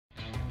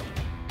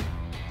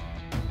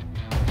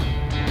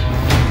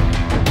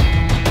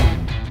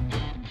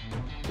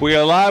We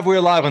are live.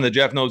 We're live on the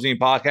Jeff Nosine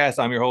podcast.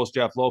 I'm your host,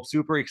 Jeff Lopes.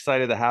 Super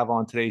excited to have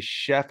on today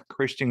Chef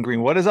Christian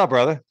Green. What is up,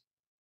 brother?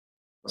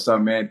 What's up,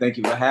 man? Thank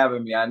you for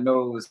having me. I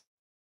know it's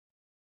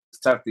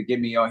tough to get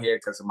me on here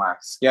because of my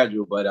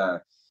schedule,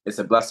 but it's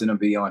a blessing to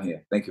be on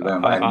here. Thank you very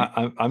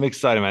much. I'm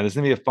excited, man. This is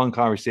gonna be a fun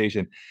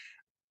conversation.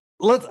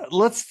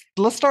 Let's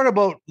start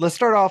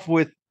off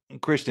with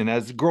Christian.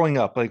 As growing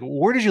up, like,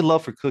 where did your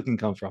love for cooking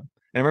come from?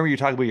 And I remember you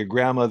talking about your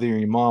grandmother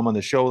and your mom on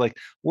the show. Like,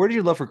 where did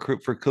your love for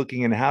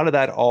cooking, and how did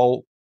that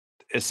all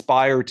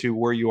aspire to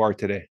where you are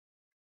today?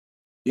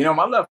 You know,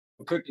 my love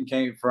for cooking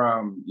came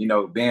from,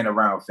 being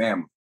around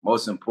family.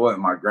 Most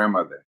important, my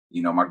grandmother.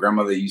 My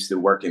grandmother used to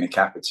work in the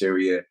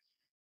cafeteria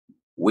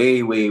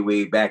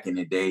way back in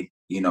the day,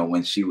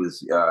 when she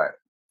was,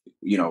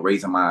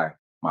 raising my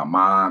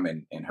mom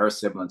and her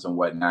siblings and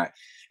whatnot.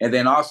 And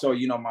then also,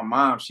 my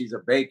mom, she's a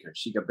baker.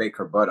 She could bake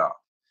her butt off.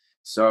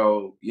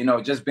 So,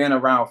 just being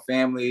around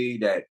family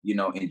that,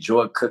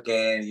 enjoy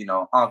cooking,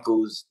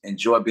 uncles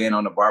enjoy being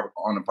on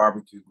the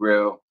barbecue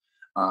grill.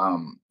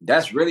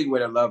 That's really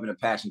where the love and the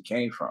passion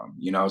came from,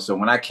 So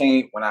when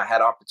I had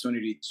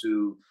opportunity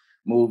to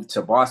move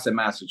to Boston,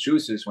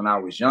 Massachusetts, when I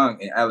was young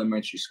in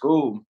elementary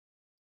school,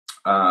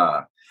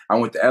 I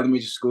went to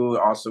elementary school,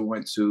 also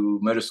went to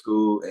middle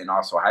school and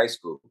also high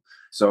school.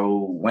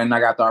 So when I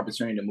got the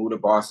opportunity to move to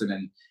Boston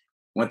and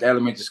went to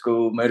elementary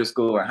school, middle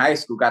school, and high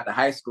school, got to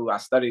high school, I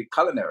studied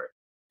culinary.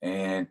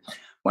 And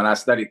when I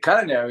studied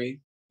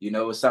culinary, it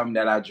was something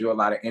that I drew a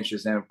lot of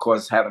interest in, of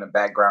course, having a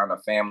background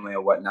of family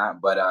and whatnot.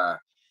 But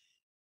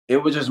it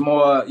was just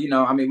more,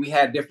 we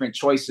had different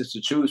choices to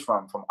choose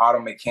from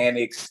auto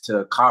mechanics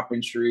to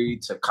carpentry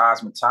to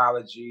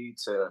cosmetology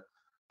to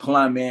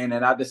plumbing.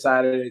 And I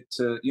decided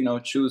to,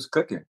 choose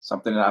cooking,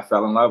 something that I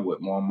fell in love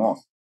with more and more.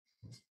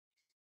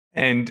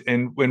 And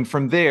when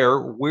from there,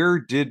 where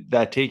did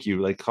that take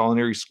you? Like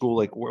culinary school,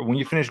 like when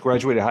you finished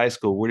graduated high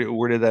school,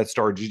 where did that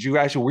start?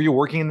 Were you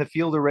working in the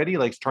field already,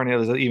 like starting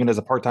out even as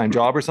a part-time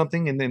job or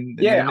something?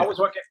 I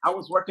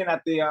was working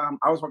at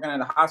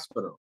the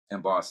hospital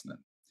in Boston,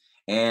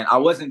 and I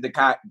wasn't the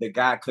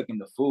guy cooking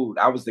the food.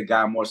 I was the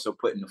guy more so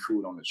putting the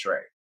food on the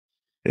tray.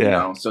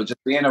 Yeah. So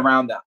just being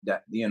around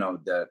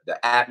the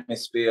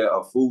atmosphere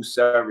of food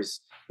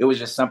service, it was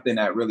just something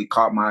that really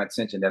caught my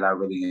attention that I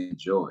really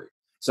enjoyed.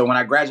 So when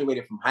I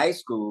graduated from high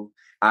school,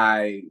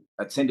 I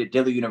attended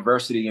Dillard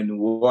University in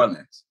New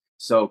Orleans.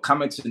 So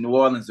coming to New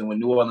Orleans, and with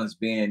New Orleans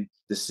being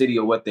the city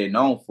of what they're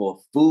known for,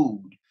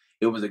 food,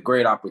 it was a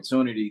great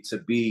opportunity to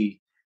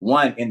be,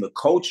 one, in the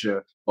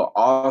culture, but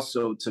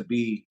also to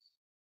be,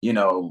 in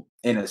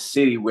a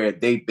city where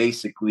they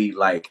basically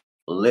like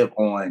live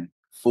on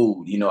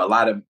food. A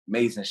lot of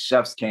amazing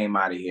chefs came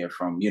out of here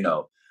from,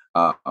 Emeril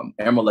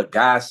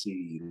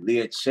Lagasse,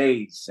 Leah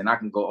Chase, and I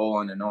can go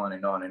on and on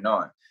and on and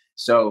on.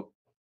 So,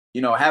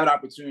 have an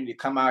opportunity to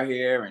come out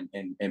here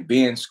and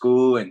be in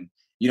school. And,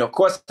 of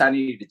course, I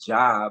needed a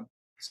job.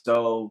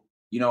 So,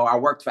 I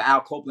worked for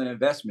Al Copeland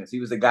Investments. He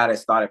was the guy that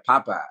started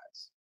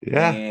Popeyes.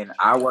 Yeah. And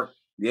I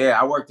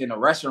worked in the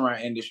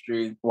restaurant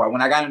industry. Well,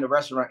 when I got in the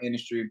restaurant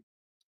industry,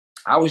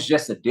 I was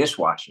just a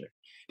dishwasher.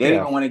 They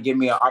didn't even want to give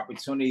me an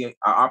opportunity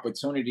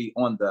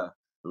on the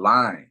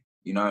line.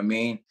 You know what I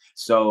mean?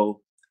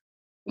 So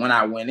when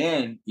I went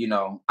in,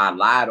 I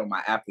lied on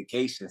my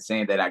application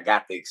saying that I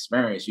got the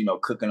experience,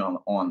 cooking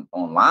on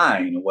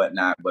online and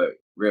whatnot. But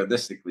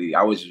realistically,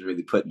 I was just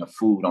really putting the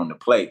food on the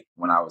plate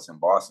when I was in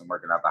Boston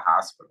working at the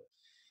hospital.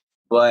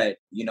 But,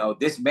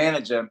 this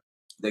manager,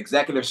 the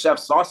executive chef,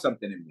 saw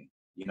something in me,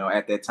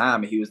 at that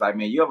time. And he was like,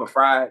 man, you ever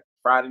fried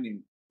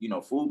any,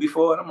 food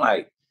before? And I'm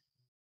like,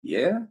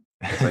 yeah.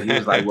 So he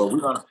was like, well,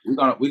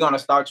 we're gonna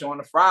start you on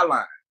the fry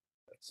line.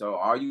 So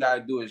all you gotta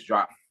do is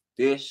drop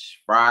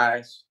fish,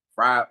 fries,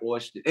 fried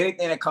oyster,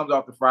 anything that comes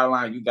off the fry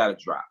line, you gotta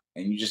drop,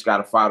 and you just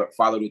gotta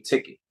follow the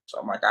ticket. So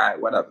I'm like, all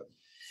right, whatever.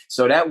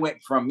 So that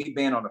went from me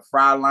being on the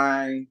fry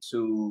line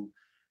to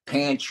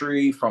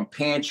pantry, from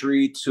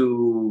pantry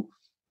to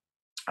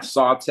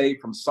saute,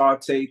 from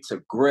saute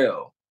to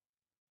grill.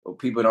 What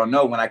people don't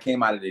know, when I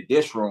came out of the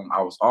dish room,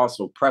 I was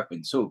also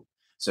prepping too.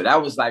 So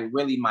that was like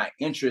really my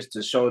interest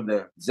to show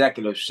the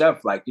executive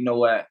chef, like, you know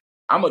what,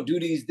 I'm gonna do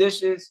these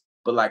dishes,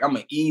 but like I'm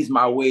gonna ease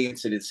my way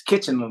into this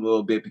kitchen a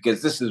little bit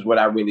because this is what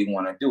I really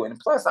want to do. And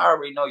plus, I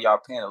already know y'all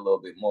paying a little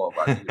bit more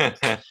about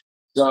this.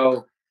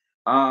 So,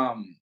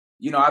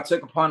 I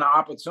took upon the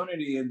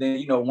opportunity, and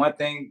then one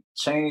thing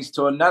changed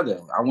to another.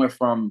 I went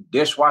from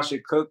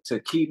dishwasher cook to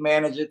key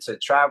manager to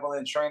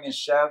traveling training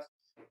chef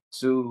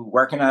to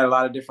working at a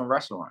lot of different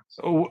restaurants.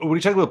 When you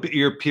talk about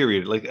your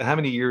period, like how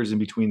many years in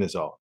between this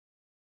all?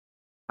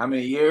 How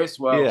many years?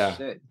 Well, yeah.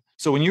 Shit.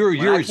 So when you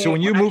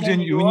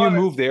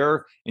moved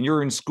there and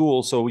you're in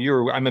school, so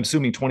I'm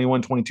assuming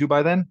 21, 22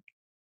 by then?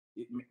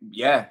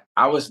 Yeah.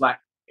 I was like,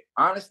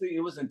 honestly,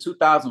 it was in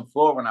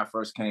 2004 when I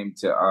first came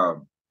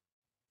to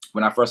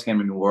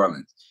New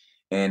Orleans.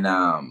 And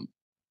I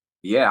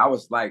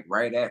was like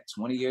right at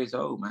 20 years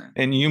old, man.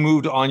 And you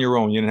moved on your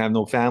own. You didn't have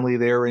no family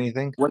there or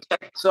anything?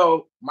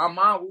 So my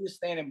mom, we were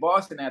staying in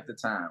Boston at the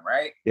time,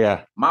 right?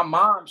 Yeah. My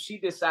mom, she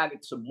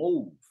decided to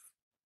move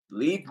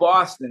leave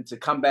Boston to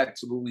come back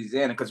to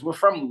Louisiana, because we're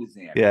from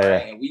Louisiana, Yeah, right?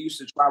 yeah. And we used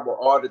to travel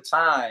all the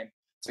time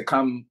to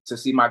come to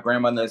see my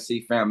grandmother and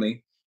see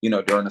family,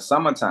 during the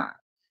summertime.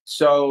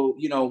 So,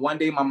 one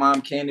day my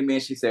mom came to me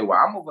and she said, well,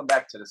 I'm moving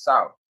back to the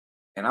South.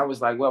 And I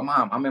was like, well,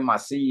 Mom, I'm in my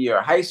senior year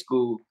of high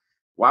school.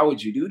 Why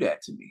would you do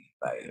that to me?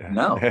 Like,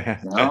 no,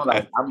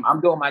 like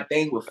I'm doing my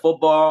thing with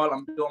football.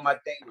 I'm doing my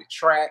thing with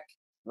track.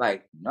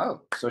 Like,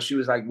 no. So she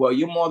was like, well,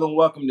 you're more than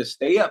welcome to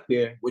stay up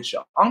here with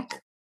your uncle.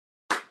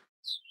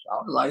 I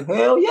was like,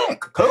 hell yeah,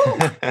 cool.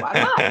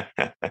 Why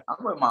not?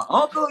 I'm with my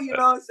uncle, you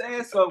know what I'm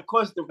saying? So of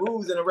course the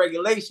rules and the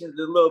regulations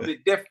are a little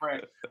bit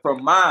different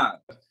from mine.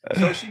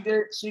 So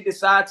she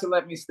decided to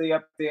let me stay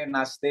up there, and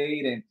I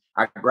stayed, and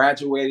I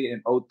graduated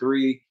in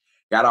 03,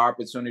 got an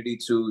opportunity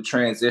to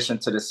transition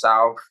to the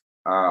South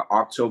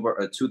October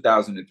of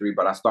 2003,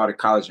 but I started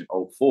college in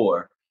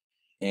 04.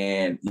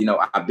 And,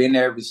 I've been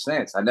there ever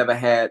since. I never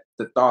had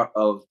the thought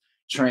of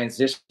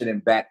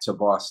transitioning back to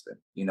Boston.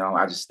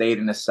 I just stayed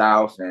in the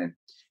South and,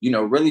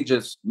 really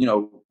just,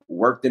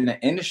 worked in the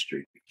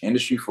industry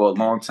for a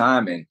long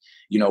time, and,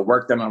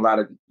 worked on a lot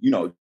of,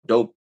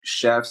 dope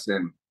chefs,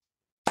 and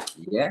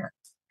yeah.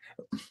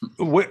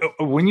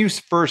 When you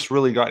first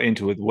really got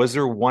into it, was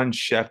there one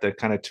chef that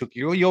kind of took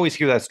you? You always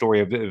hear that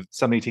story of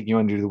somebody taking you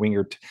under the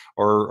wing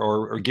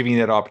or giving you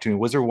that opportunity.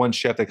 Was there one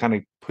chef that kind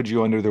of put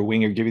you under their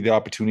wing or give you the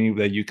opportunity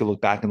that you could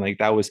look back and like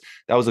that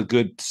was a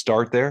good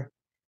start there?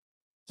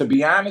 To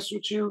be honest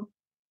with you,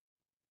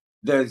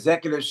 the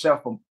executive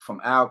chef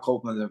from Al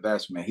Copeland's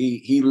Investment,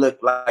 he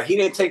looked like he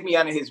didn't take me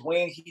under his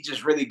wing. He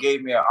just really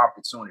gave me an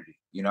opportunity.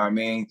 You know what I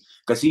mean?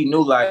 Because he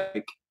knew,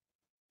 like,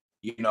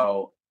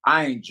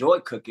 I enjoy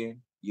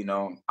cooking.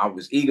 I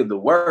was eager to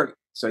work.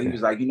 So he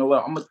was like, you know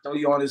what? I'm going to throw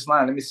you on this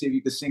line. Let me see if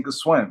you can sink or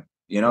swim.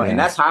 And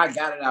that's how I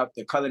got it out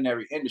the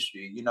culinary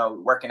industry,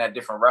 working at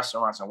different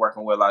restaurants and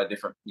working with a lot of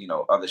different,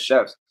 other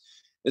chefs.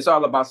 It's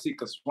all about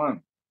sink or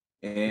swim.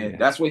 And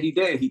that's what he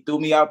did. He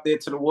threw me out there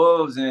to the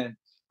wolves, and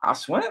I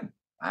swim.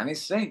 I didn't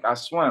sink. I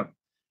swim.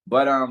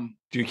 But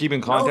do you keep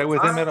in contact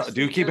with him at all?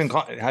 Do you keep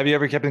have you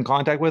ever kept in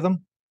contact with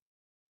him?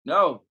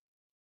 No.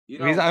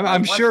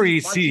 I'm sure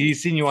he's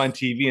seen you on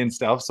TV and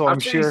stuff. So I'm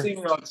sure he's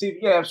seen me on TV.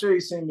 Yeah, I'm sure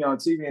he's seen me on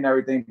TV and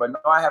everything. But no,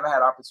 I haven't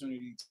had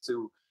opportunity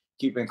to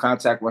keep in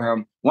contact with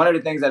him. One of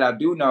the things that I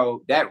do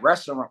know, that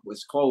restaurant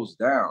was closed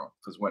down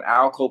because when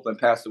Al Copeland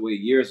passed away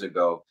years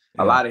ago,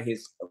 a lot of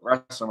his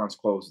restaurants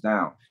closed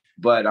down.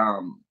 But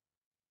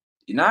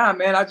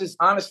man, I just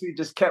honestly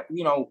just kept,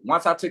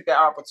 once I took that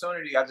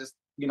opportunity, I just,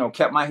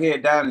 kept my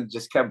head down and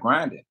just kept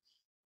grinding.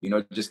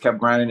 Just kept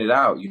grinding it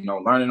out.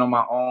 Learning on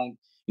my own.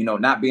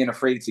 Not being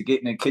afraid to get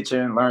in the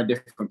kitchen, learn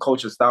different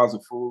culture styles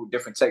of food,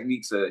 different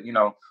techniques of,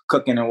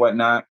 cooking and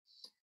whatnot,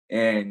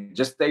 and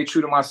just stay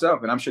true to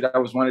myself. And I'm sure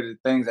that was one of the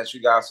things that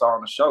you guys saw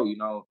on the show,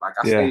 like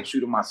I stayed true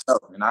to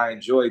myself, and I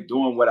enjoy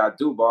doing what I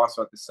do, but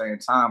also at the same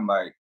time,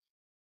 like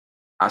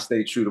I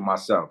stay true to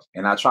myself,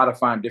 and I try to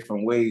find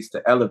different ways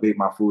to elevate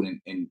my food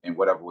in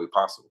whatever way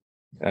possible.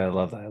 I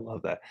love that. I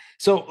love that.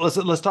 So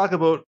let's talk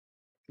about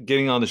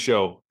getting on the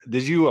show.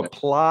 Did you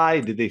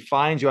apply? Did they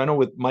find you? I know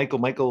with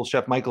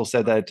Chef Michael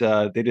said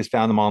that they just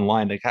found them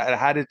online. Like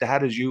how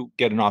did you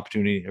get an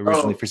opportunity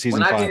originally for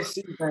season 5?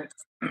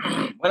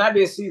 When I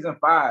did season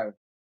 5,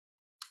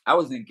 I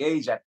was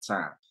engaged at the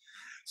time.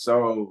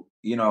 So,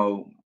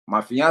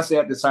 my fiance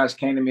at the time, she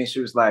came to me and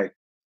she was like,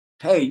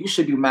 hey, you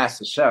should do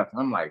MasterChef.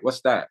 And I'm like,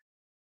 what's that?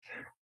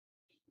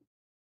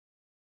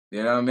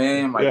 You know what I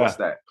mean? I'm like, what's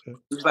that? She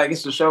was like,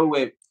 it's a show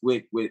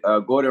with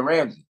Gordon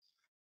Ramsey.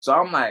 So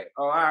I'm like,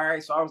 oh, all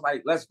right. So I was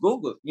like, let's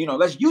Google,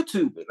 let's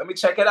YouTube it. Let me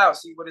check it out,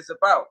 see what it's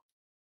about.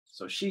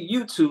 So she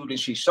YouTubed and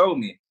she showed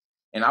me.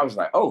 And I was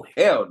like, oh,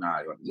 hell nah.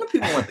 You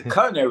people went to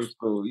culinary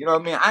school. You know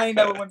what I mean? I ain't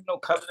never went to no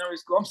culinary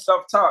school. I'm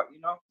self-taught,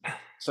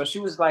 So she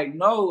was like,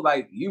 no,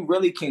 like, you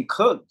really can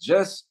cook.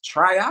 Just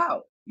try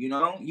out.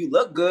 You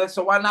look good.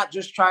 So why not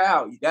just try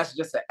out? That's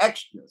just an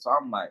extra. So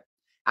I'm like,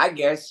 I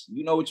guess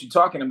you know what you're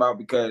talking about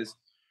because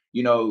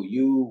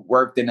you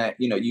worked in that,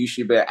 you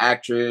should be an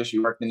actress,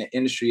 you worked in the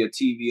industry of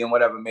TV and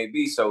whatever it may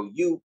be. So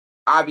you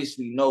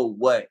obviously know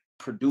what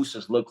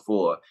producers look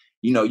for.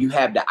 You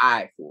have the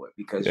eye for it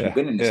because you've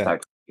been in this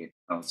type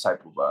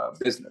of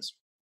business.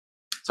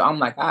 So I'm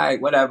like, all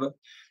right, whatever.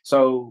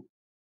 So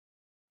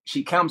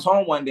she comes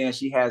home one day and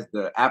she has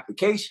the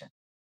application.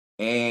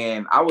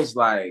 And I was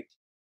like,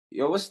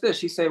 yo, what's this?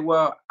 She said,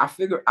 well, I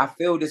figure I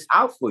filled this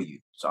out for you.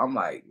 So I'm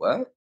like,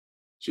 what?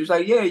 She was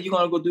like, yeah, you're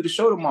going to go do the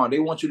show tomorrow. They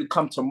want you to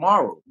come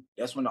tomorrow.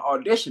 That's when the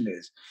audition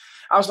is.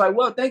 I was like,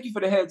 well, thank you for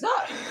the heads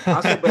up.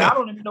 I said, but I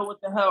don't even know what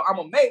the hell I'm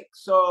going to make.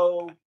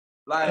 So,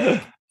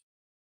 like,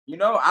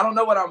 I don't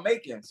know what I'm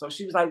making. So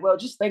she was like, well,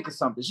 just think of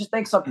something. Just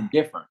think something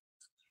different.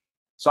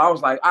 So I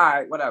was like, all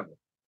right, whatever.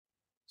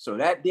 So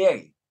that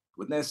day,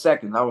 within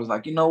seconds, I was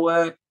like, you know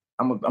what?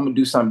 I'm going to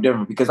do something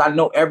different because I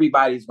know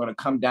everybody's going to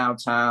come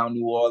downtown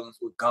New Orleans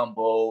with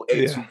gumbo,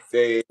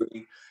 etouffee,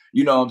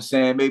 you know what I'm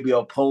saying? Maybe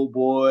a po'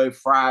 boy,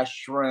 fried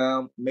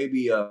shrimp,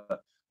 maybe a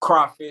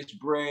crawfish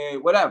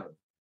bread, whatever.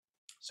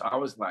 So I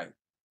was like,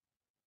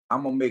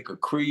 I'm gonna make a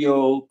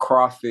Creole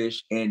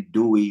crawfish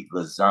andouille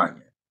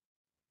lasagna.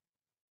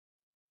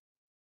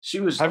 She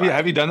was have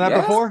you done that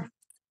before?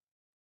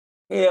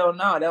 Hell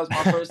no, that was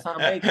my first time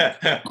making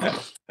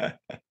it.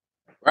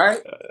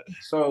 Right?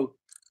 So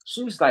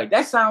she was like,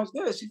 that sounds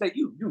good. She's like,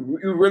 you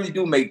really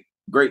do make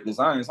great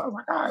lasagnas. I was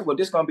like, all right, well,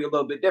 this is gonna be a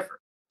little bit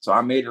different. So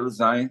I made a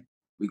lasagna.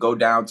 We go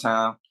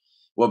downtown.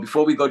 Well,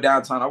 before we go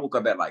downtown, I woke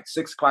up at like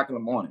 6 o'clock in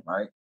the morning,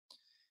 right?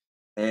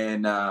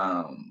 And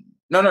no.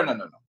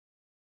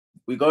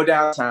 We go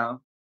downtown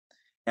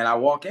and I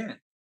walk in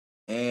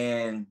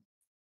and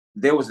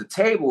there was a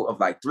table of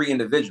like 3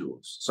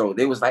 individuals. So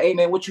they was like, hey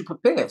man, what you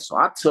prepared? So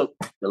I took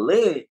the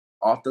lid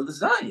off the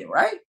lasagna,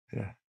 right?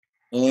 Yeah.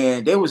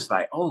 And they was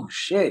like, oh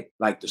shit,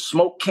 like the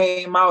smoke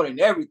came out and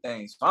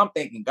everything. So I'm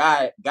thinking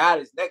God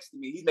is next to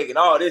me. He's making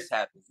all this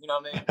happen. You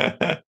know what I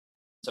mean?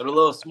 So the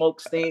little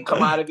smoke steam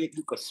come out of it.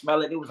 You could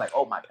smell it. It was like,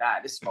 oh my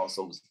God, this smells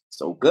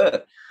so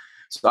good.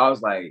 So I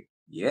was like,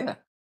 yeah,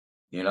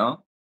 you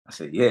know? I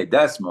said, yeah, it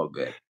does smell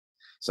good.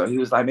 So he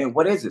was like, man,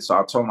 what is it? So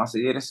I told him, I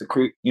said, yeah, this is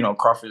a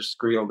crawfish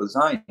Creole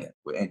lasagna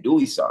with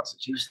andouille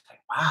sausage. He was like,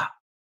 wow.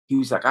 He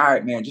was like, all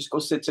right, man, just go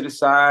sit to the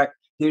side.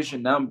 Here's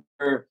your number.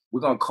 We're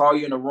going to call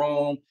you in the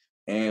room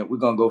and we're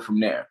going to go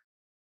from there.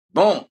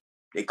 Boom.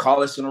 They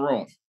call us in the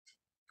room.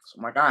 So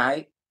I'm like, all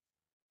right.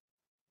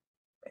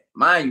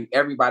 Mind you,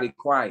 everybody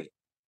quiet.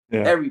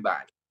 Yeah.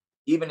 Everybody.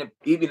 Even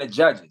the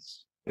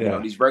judges. Yeah. You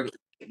know, these regular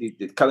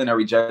the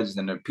culinary judges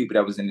and the people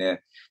that was in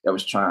there that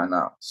was trying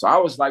out. So I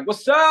was like,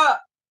 what's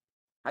up?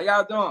 How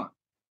y'all doing?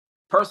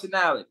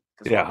 Personality.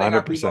 Yeah,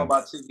 100%.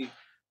 About TV,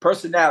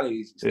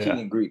 personality is key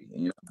ingredient.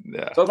 You know?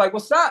 Yeah. So I was like,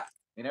 what's up?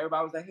 And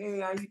everybody was like, hey,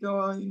 how you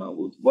doing? You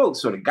know, whoa.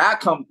 So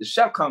the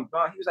chef comes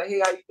on. He was like, hey,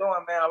 how you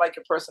doing, man? I like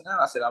your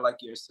personality. I said, I like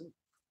yours too.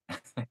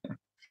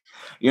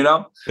 You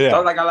know? Yeah. So I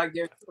was like, I like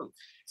yours too.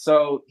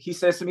 So he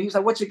says to me, he's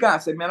like, what you got? I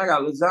said, man, I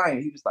got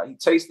lasagna. He was like, he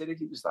tasted it.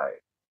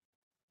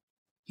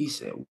 He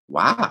said,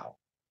 wow,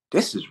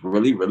 this is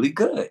really, really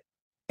good.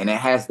 And it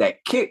has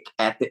that kick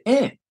at the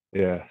end.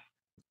 Yeah.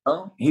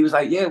 He was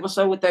like, yeah, what's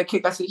up with that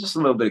kick? I said, just a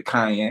little bit of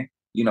cayenne,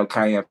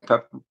 cayenne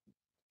pepper.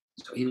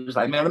 So he was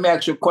like, man, let me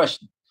ask you a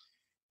question.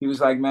 He was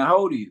like, man, how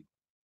old are you?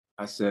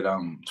 I said,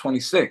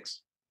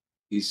 26.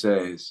 He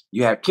says,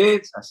 you have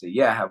kids? I said,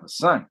 yeah, I have a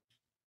son.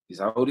 He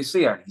said, how old is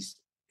he?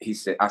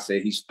 I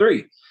said, he's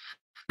 3.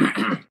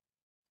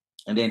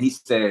 And then he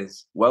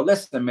says, well,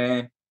 listen,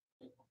 man,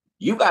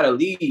 you got to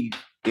leave.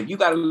 If you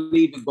got to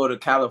leave and go to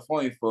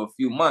California for a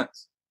few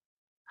months,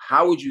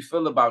 how would you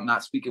feel about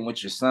not speaking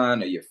with your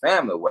son or your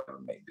family or whatever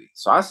it may be?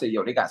 So I said,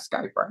 yo, they got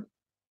Skype, right?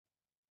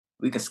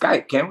 We can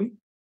Skype, can we?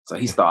 So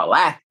he started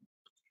laughing.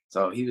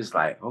 So he was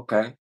like,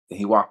 okay. And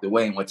he walked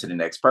away and went to the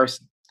next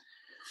person.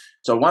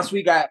 So once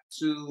we got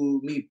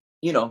to me,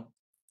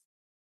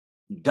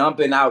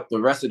 dumping out the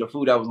rest of the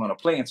food that was on the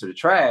plate into the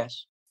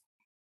trash,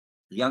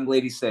 the young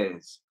lady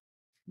says,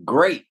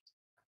 great.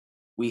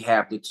 We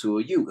have the 2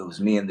 of you. It was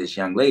me and this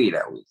young lady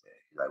that was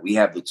there. Like, we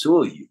have the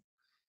 2 of you.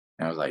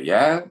 And I was like,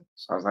 yeah.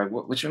 So I was like,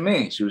 what you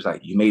mean? She was like,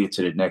 you made it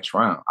to the next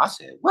round. I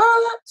said,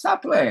 what?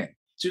 Stop playing.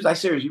 She was like,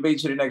 serious, you made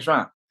it to the next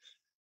round.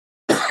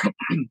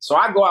 So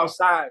I go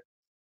outside.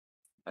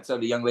 I tell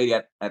the young lady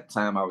at the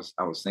time I was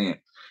saying,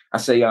 I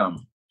say,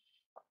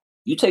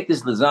 you take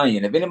this lasagna,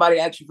 and if anybody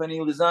asks you for any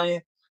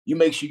lasagna, you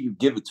make sure you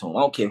give it to them.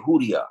 I don't care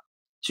who they are.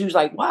 She was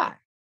like, why?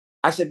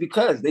 I said,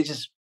 because they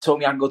just told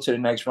me I can go to the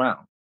next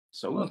round.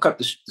 So we're going to cut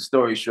the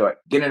story short.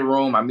 Get in the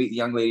room. I meet a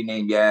young lady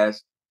named Yaz.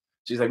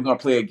 She's like, we're going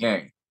to play a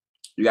game.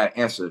 You got to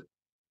answer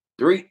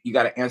 3. You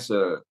got to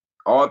answer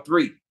all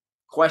 3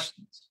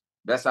 questions.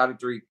 Best out of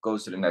 3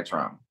 goes to the next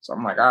round. So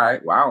I'm like, all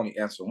right, well, I only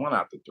answer 1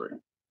 out of 3.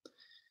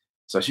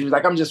 So she was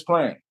like, I'm just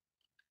playing.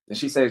 Then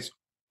she says,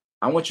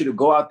 I want you to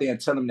go out there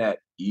and tell them that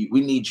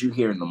we need you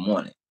here in the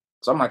morning.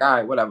 So I'm like, all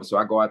right, whatever. So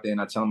I go out there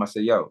and I tell them, I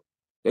say, yo,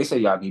 they say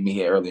y'all need me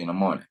here early in the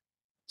morning.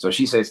 So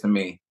she says to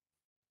me,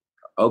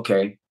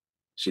 okay.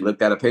 She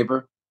looked at a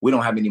paper. We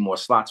don't have any more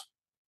slots.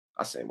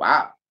 I said,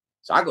 wow.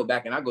 So I go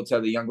back and I go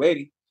tell the young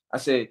lady, I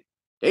said,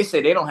 they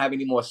say they don't have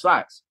any more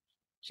slots.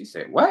 She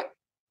said, what?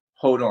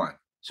 Hold on.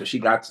 So she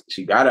got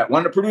up.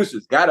 One of the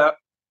producers got up,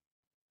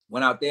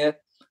 went out there.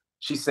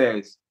 She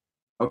says,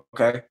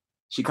 okay.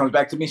 She comes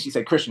back to me. She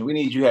said, Christian, we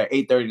need you here at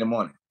 8:30 in the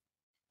morning.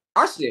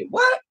 I said,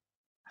 what?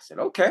 I said,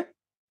 okay.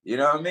 You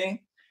know what I mean?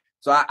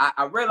 So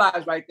I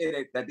realized right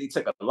there that they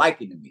took a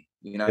liking to me.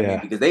 You know what I mean?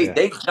 Because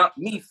they jumped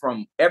me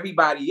from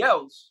everybody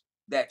else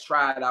that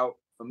tried out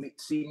for me,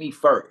 see me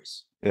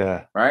first.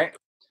 Yeah. Right?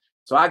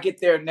 So I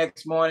get there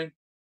next morning,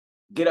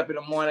 get up in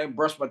the morning,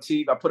 brush my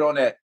teeth. I put on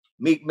that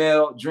Meek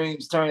Mill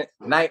Dreams Turn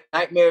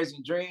Nightmares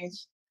and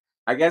Dreams.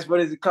 I guess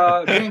what is it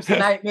called? Dreams and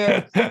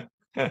Nightmares.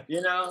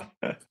 You know?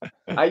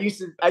 I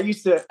used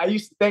to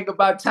think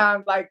about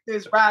times like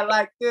this, ride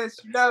like this,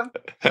 I'm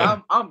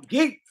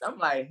geeked. I'm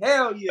like,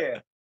 hell yeah.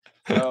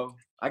 So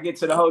I get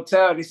to the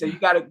hotel. They say, you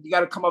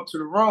gotta come up to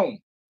the room.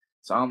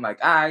 So I'm like,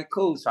 all right,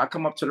 cool. So I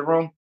come up to the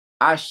room.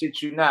 I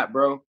shit you not,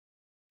 bro.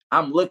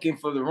 I'm looking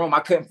for the room.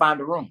 I couldn't find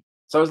the room.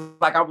 So it's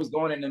like I was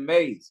going in a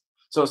maze.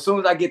 So as soon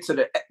as I get to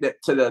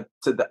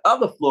the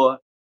other floor,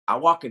 I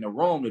walk in the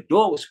room, the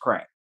door was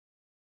cracked.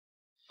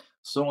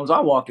 As soon as I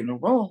walk in the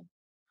room,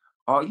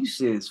 all you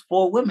see is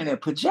 4 women in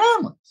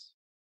pajamas.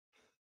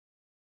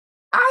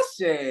 I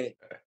said,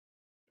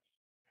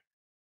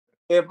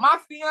 if my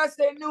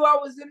fiance knew I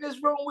was in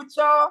this room with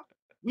y'all,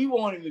 we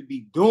won't even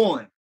be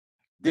doing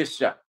this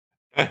show.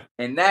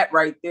 And that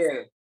right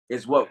there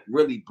is what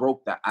really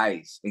broke the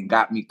ice and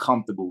got me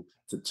comfortable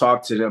to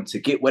talk to them, to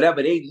get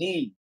whatever they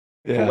need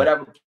for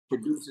whatever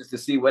producers to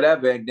see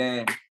whatever. And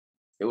then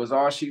it was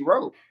all she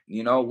wrote.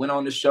 You know, went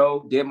on the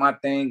show, did my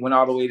thing, went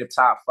all the way to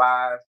top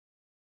 5.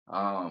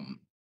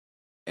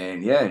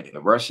 And yeah,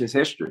 the rest is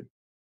history.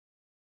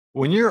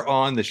 When you're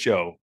on the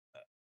show,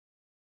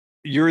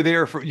 you're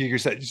there for, you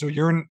said, so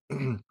you're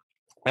in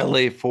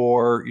LA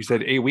for, you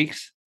said 8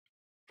 weeks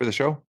for the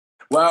show?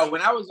 Well,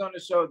 when I was on the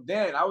show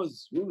then, I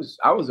was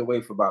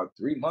away for about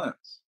 3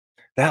 months.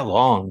 That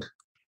long?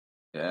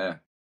 Yeah,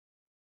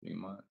 3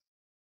 months.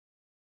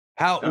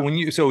 When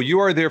you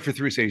are there for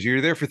 3 days,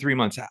 you're there for 3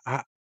 months.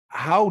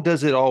 How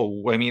does it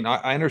all? I mean,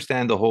 I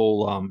understand the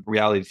whole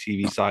reality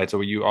TV side.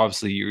 So you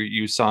obviously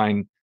you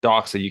sign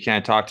docs that you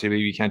can't talk to,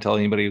 maybe you can't tell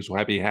anybody who's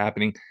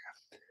happening.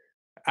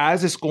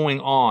 As it's going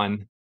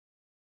on,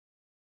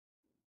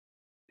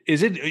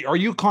 are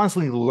you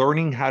constantly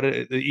learning how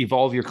to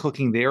evolve your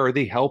cooking there? Are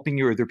they helping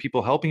you? Are there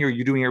people helping you? Or are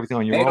you doing everything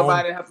on your own?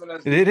 Nobody helping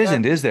us. It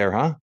isn't, is there,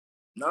 huh?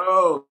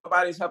 No,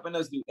 nobody's helping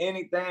us do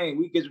anything.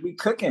 We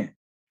cooking.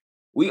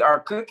 We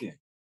are cooking.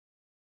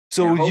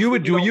 So you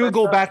would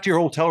go back to your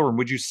hotel room?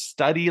 Would you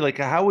study? Like,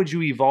 how would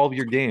you evolve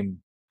your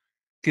game?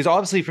 Because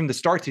obviously from the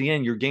start to the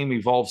end, your game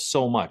evolves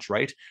so much,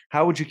 right?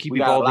 How would you keep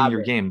evolving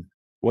your game?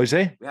 What did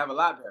you say? We have a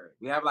library.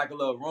 We have like a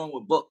little room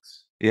with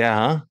books. Yeah,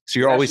 huh? So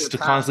you're always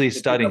constantly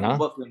studying, huh?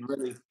 Book and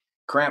really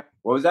cramp.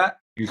 What was that?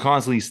 You're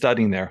constantly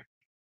studying there.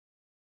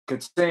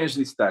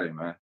 Continuously studying,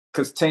 man.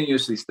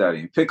 Continuously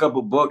studying. Pick up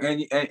a book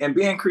and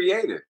being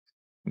creative.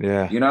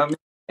 Yeah. You know what I mean?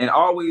 And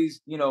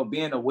always, you know,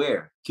 being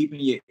aware, keeping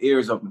your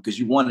ears open because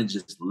you want to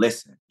just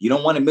listen. You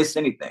don't want to miss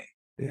anything.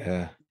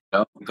 Yeah. You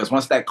know? Because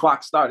once that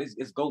clock starts,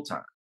 it's go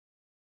time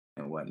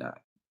and whatnot.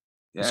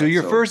 Yeah, so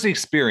your first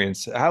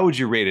experience, how would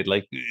you rate it?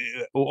 Like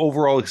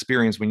overall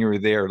experience when you were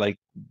there, like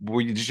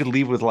did you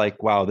leave with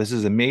like, wow, this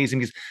is amazing?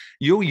 Because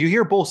you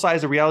hear both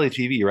sides of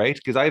reality TV, right?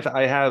 Because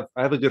I have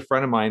a good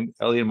friend of mine,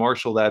 Elliot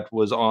Marshall, that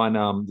was on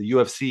the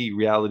UFC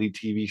reality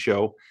TV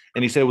show,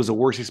 and he said it was the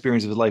worst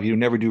experience of his life. He would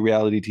never do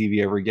reality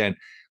TV ever again.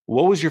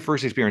 What was your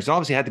first experience? And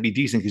obviously it had to be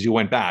decent because you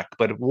went back,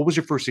 but what was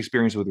your first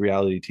experience with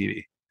reality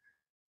TV?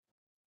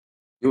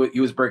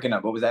 You was breaking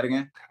up. What was that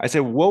again? I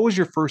said, what was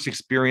your first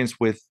experience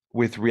with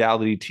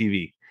reality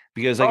TV?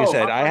 Because like I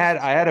said, I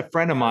had a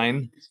friend of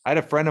mine. I had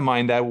a friend of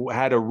mine that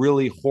had a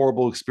really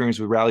horrible experience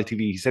with reality TV.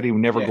 He said he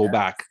would never go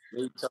back.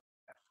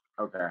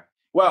 Okay.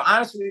 Well,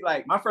 honestly,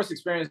 like my first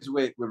experience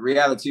with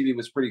reality TV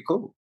was pretty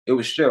cool. It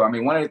was chill. I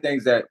mean, one of the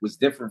things that was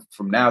different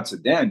from now to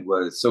then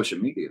was social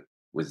media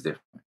was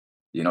different.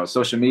 You know,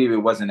 social media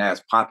wasn't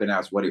as popping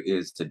as what it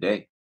is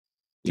today.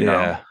 You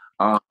know?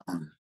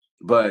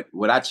 But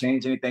would I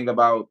change anything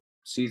about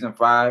season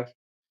 5?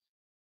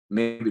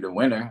 Maybe the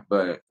winner,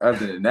 but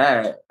other than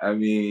that, I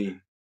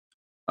mean,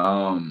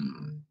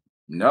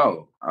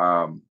 no.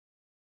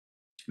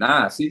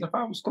 Season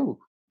 5 was cool.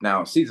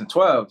 Now season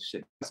 12,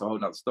 shit, that's a whole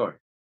nother story.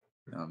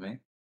 You know what I mean?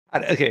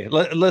 Okay,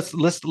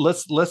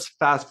 let's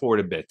fast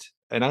forward a bit.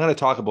 And I'm going to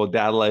talk about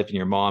dad life and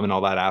your mom and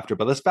all that after,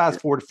 but let's fast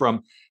forward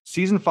from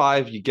season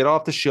 5, you get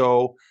off the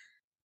show.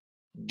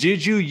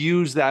 Did you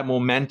use that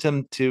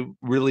momentum to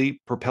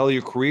really propel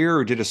your career,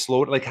 or did it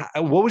slow it? Like,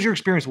 what was your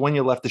experience when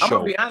you left the show? I'm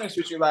gonna be honest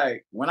with you.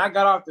 Like, when I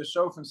got off the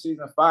show from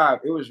season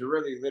 5, it was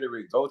really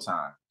literally go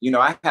time. You know,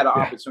 I had an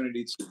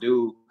opportunity to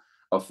do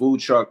a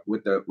food truck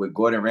with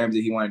Gordon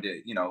Ramsay. He wanted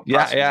to, you know.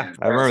 Yeah,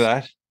 I remember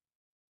that.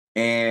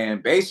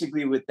 And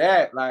basically with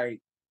that,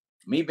 like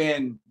me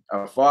being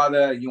a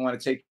father, you want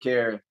to take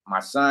care of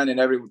my son and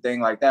everything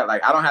like that.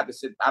 Like, I don't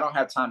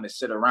have time to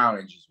sit around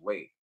and just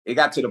wait. It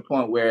got to the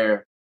point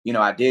where, you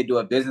know, I did do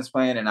a business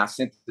plan and I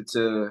sent it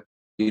to,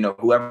 you know,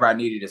 whoever I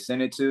needed to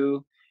send it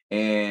to.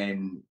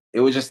 And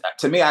it was just,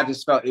 to me, I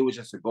just felt it was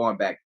just a going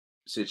back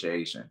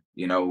situation.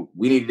 You know,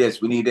 we need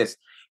this.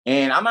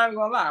 And I'm not even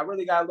gonna lie, I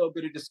really got a little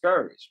bit of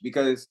discouraged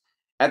because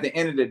at the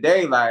end of the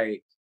day,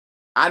 like,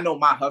 I know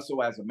my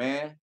hustle as a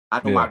man.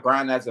 I know my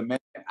grind as a man.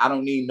 I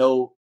don't need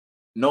no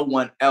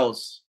one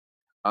else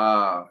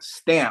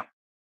stamp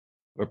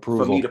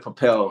approval for me to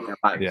propel in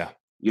life. Yeah.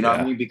 You know what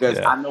I mean? Because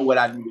I know what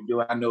I need to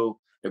do. I know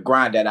the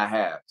grind that I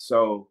have.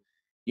 So,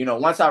 you know,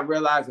 once I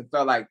realized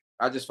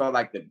I just felt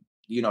like the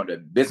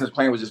business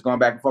plan was just going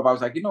back and forth. I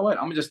was like, you know what?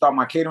 I'm gonna just start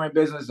my catering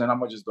business and I'm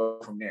gonna just go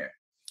from there.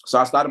 So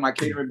I started my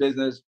catering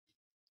business,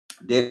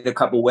 did a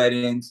couple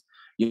weddings,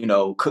 you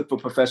know, cooked for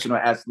professional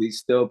athletes,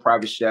 still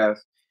private chef.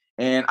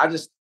 And I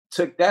just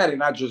took that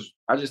and I just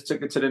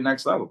took it to the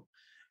next level.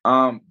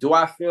 Do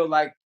I feel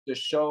like the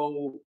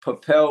show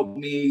propelled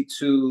me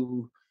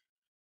to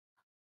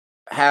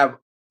have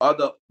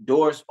other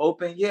doors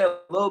open? Yeah,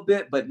 a little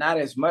bit, but not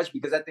as much,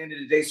 because at the end of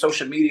the day,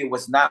 social media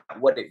was not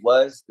what it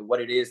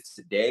is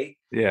today.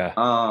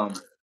 Yeah.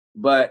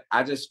 but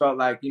I just felt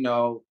like,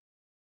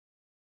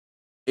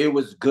 it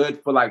was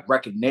good for like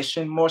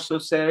recognition more so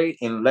say,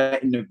 and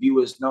letting the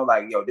viewers know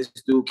like, yo, this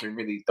dude can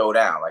really throw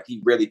down. Like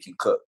he really can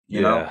cook,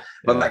 Yeah.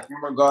 But like in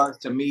regards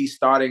to me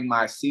starting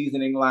my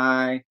seasoning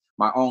line,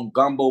 my own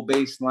gumbo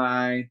base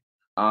line,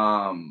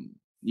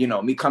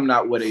 me coming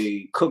out with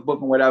a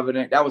cookbook and whatever,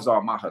 that was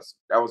all my hustle.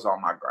 That was all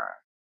my grind.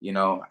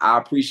 I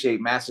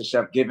appreciate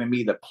MasterChef giving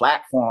me the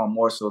platform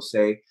more so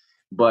say,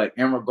 but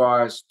in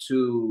regards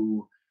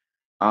to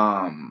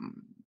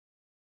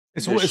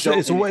it's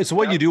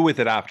what you do with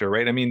it after,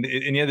 right? I mean,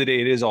 in the end of the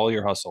day, it is all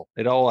your hustle.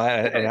 It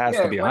has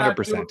to be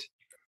 100%.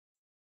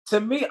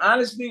 To me,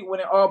 honestly, when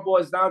it all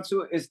boils down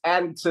to it, it's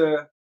adding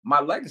to my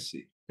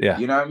legacy. Yeah.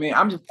 You know what I mean?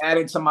 I'm just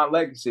adding to my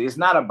legacy. It's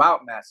not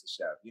about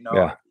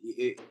MasterChef.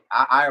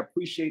 I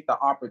appreciate the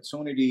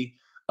opportunity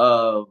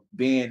of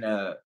being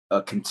a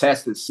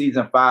contestant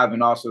season 5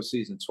 and also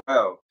season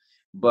 12.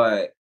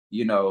 But,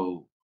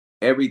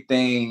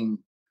 everything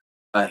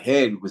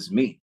ahead was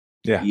me.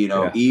 Yeah.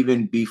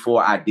 Even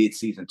before I did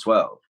season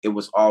 12, it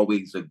was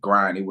always a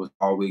grind. It was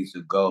always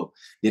a go.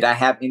 Did I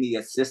have any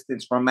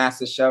assistance from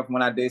MasterChef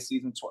when I did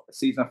season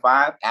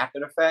 5 after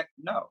the fact?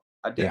 No,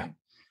 I didn't. Yeah.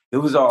 It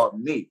was all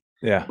me.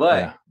 Yeah.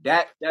 But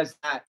that does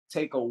not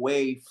take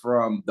away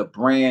from the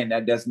brand.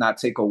 That does not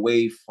take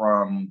away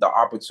from the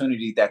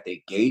opportunity that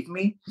they gave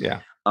me.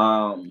 Yeah.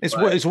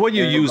 It's what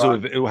you use,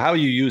 how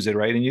you use it,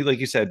 right? And you, like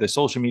you said, the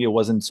social media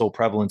wasn't so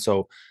prevalent.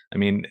 So, I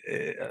mean,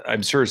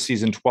 I'm sure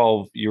season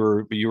 12, you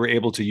were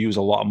able to use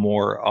a lot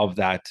more of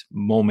that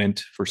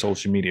moment for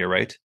social media,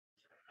 right?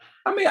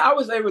 I mean, I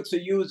was able to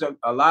use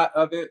a lot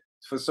of it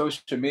for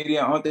social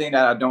media. The only thing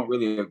that I don't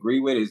really agree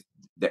with is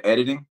the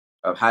editing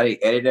of how they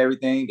edit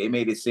everything. They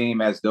made it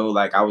seem as though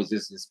like I was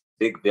just this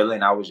big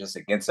villain. I was just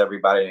against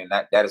everybody, and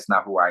that is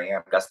not who I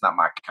am. That's not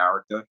my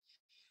character.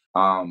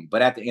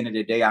 But at the end of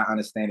the day, I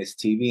understand it's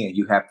TV, and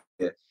you have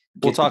to.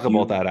 We'll talk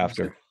about that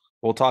after.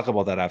 We'll talk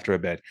about that after a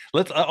bit.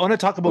 I want to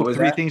talk about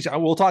three things.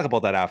 We'll talk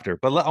about that after.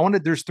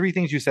 But there's 3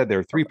 things you said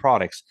there. 3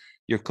 products: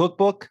 your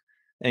cookbook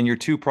and your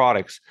 2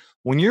 products.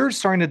 When you're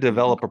starting to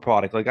develop a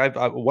product, like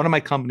one of my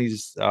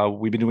companies,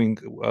 we've been doing,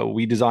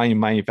 we design and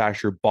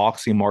manufacture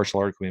boxing martial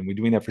art equipment. We're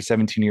doing that for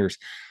 17 years.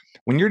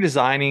 When you're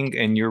designing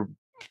and you're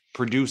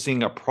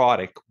producing a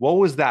product, what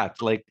was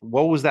that like?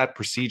 What was that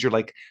procedure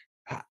like?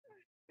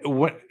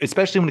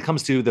 Especially when it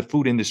comes to the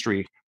food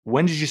industry,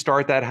 when did you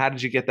start that? How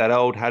did you get that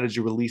out? How did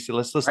you release it?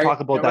 Let's talk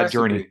about that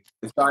journey.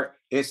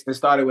 It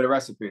started with a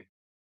recipe.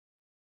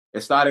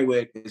 It started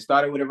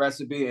with a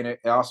recipe, and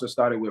it also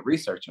started with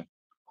researching.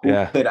 Who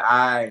could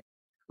I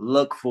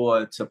look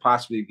for to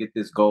possibly get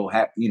this goal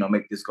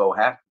make this goal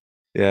happen?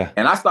 Yeah.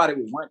 And I started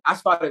with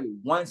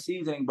one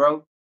seasoning,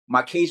 bro.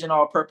 My Cajun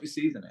all-purpose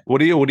seasoning.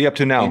 What are you up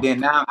to now? And then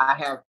now I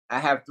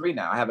have 3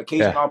 now. I have a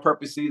Cajun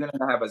all-purpose seasoning.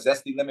 I have a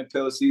zesty lemon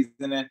peel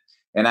seasoning,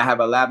 and I have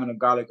a lavender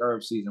garlic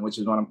herb seasoning, which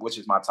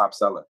is my top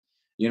seller.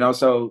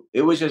 So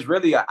it was just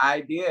really an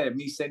idea of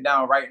me sitting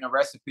down, writing a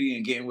recipe,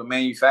 and getting with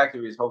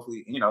manufacturers.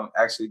 Hopefully,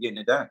 actually getting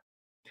it done.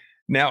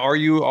 Now, are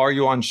you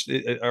on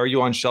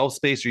shelf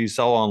space, or you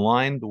sell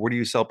online? Where do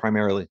you sell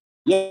primarily?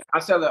 Yeah, I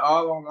sell it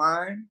all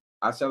online.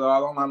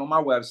 On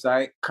my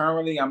website.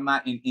 Currently, I'm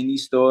not in any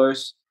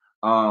stores.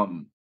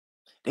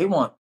 They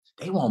want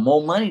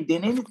more money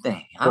than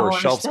anything. Or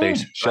shelf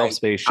space. Shelf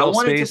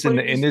space in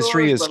the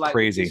industry is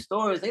crazy.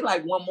 Stores, they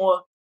like want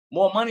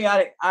more money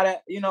out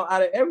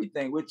of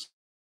everything. Which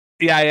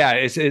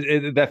it's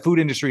that food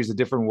industry is a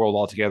different world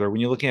altogether. When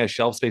you're looking at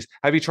shelf space,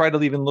 have you tried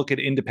to even look at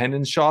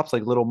independent shops,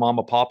 like little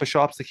mama papa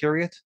shops, to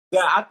carry it?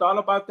 Yeah, I thought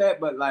about that,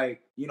 but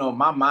like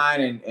my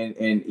mind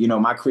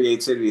and my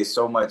creativity is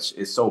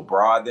so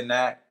broad than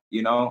that.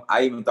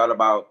 I even thought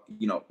about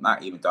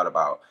not even thought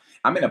about.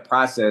 I'm in a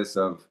process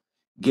of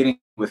getting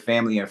with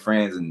family and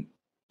friends and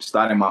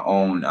starting my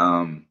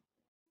own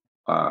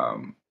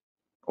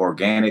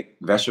organic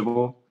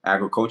vegetable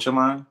agriculture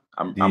line.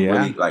 I'm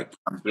really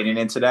I'm getting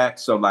into that.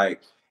 So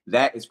like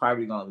that is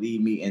probably going to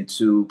lead me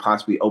into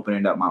possibly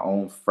opening up my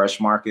own fresh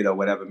market or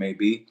whatever it may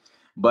be.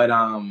 But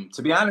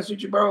to be honest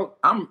with you, bro,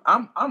 I'm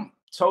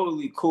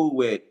totally cool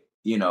with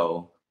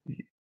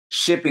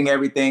shipping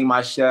everything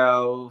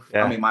myself.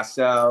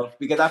 Myself,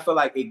 because I feel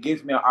like it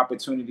gives me an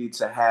opportunity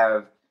to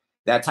have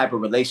that type of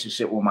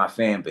relationship with my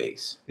fan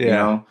base.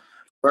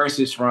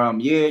 Versus from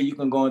you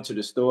can go into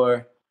the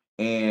store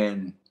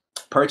and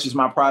purchase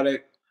my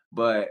product,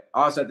 but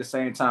also at the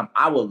same time,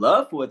 I would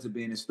love for it to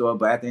be in the store.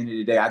 But at the end of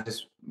the day,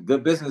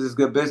 good business is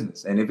good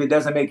business, and if it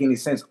doesn't make any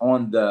sense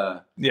on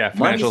the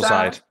financial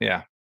side,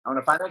 on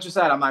the financial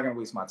side, I'm not going to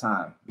waste my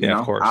time.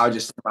 Of course, I'll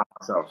just think about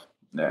myself.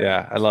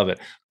 Yeah, I love it.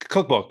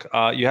 Cookbook.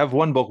 You have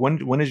one book. When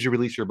did you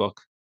release your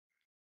book?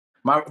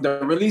 The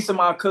release of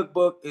my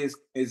cookbook is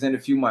in a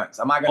few months.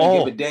 I'm not going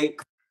to give a date.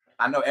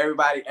 I know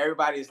everybody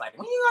is like,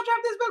 when you gonna drop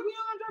this book? When you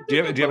gonna drop this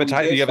book? Do you have a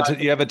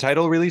title? You have a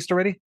title released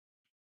already?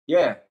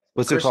 Yeah.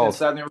 What's it called?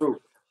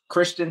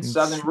 Christian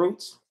Southern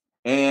Roots.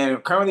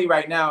 And currently,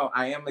 right now,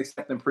 I am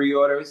accepting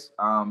pre-orders.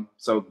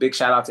 So big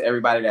shout out to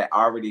everybody that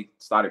already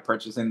started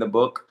purchasing the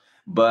book.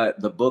 But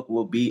the book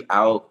will be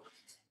out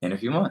in a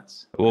few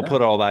months. We'll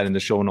put all that in the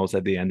show notes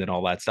at the end and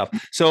all that stuff.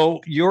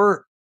 So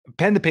your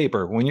pen to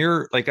paper, when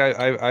you're like,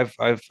 I've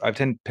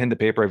pen to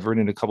paper, I've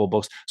written a couple of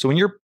books. So when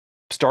you're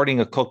starting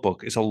a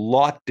cookbook, it's a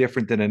lot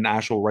different than an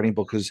actual writing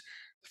book, because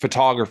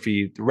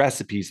photography,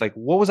 recipes, like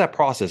what was that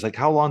process? Like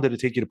how long did it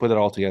take you to put it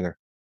all together?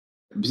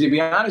 To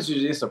be honest with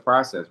you, it's a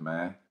process,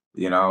 man.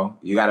 You know,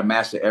 you got to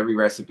master every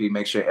recipe,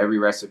 make sure every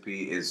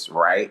recipe is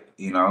right,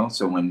 you know.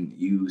 So when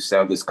you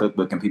sell this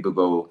cookbook and people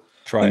go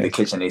in the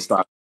kitchen, they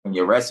start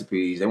your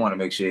recipes, they want to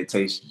make sure it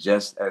tastes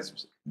just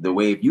as the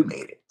way you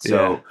made it.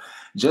 So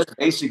just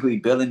basically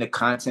building the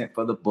content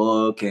for the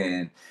book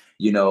and,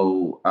 you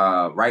know,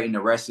 writing the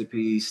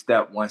recipe,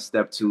 step 1,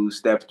 step 2,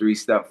 step 3,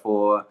 step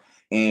 4,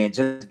 and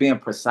just being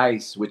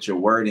precise with your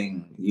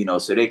wording, you know,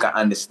 so they can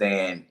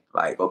understand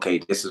like, okay,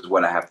 this is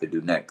what I have to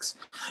do next.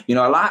 You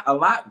know, a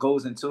lot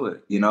goes into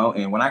it, you know.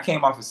 And when I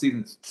came off of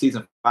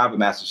season 5 of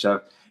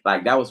MasterChef,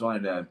 like that was one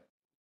of the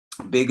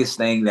biggest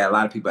thing that a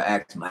lot of people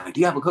ask me, like,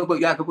 do you have a cookbook?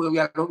 You got a cookbook? You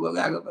got a cookbook? You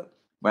got a cookbook?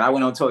 When I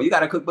went on tour, you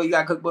got a cookbook? You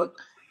got a cookbook?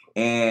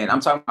 And I'm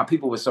talking about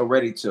people were so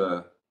ready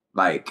to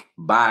like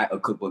buy a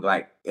cookbook,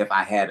 like if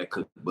I had a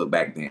cookbook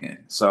back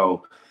then.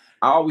 So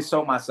I always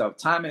told myself,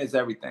 timing is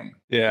everything.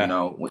 Yeah. You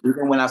know,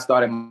 even when I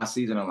started my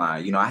seasoning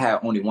line, you know, I had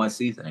only 1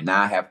 season and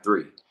now I have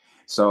 3.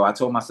 So I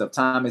told myself,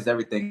 time is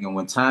everything. And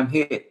when time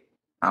hit,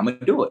 I'm going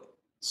to do it.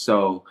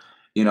 So,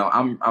 you know,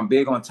 I'm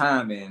big on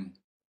time. And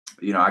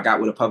you know, I got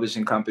with a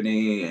publishing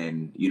company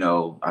and, you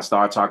know, I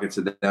started talking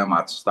to them.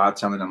 I started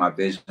telling them my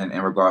vision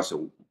in regards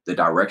to the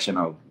direction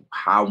of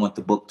how I want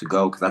the book to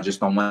go. Cause I just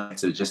don't want it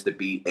to just to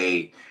be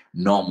a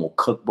normal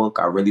cookbook.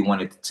 I really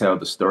wanted to tell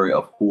the story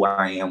of who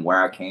I am,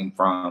 where I came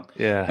from,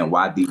 and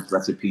why these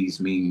recipes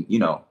mean, you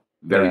know,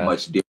 very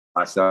much dear to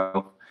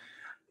myself.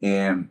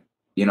 And,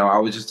 you know, I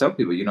would just tell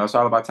people, you know, it's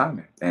all about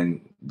timing.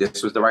 And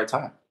this was the right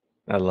time.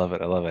 I love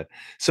it. I love it.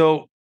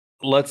 So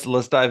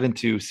let's dive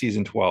into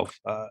season 12.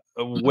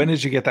 When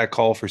did you get that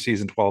call for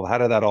season 12? How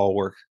did that all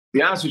work? To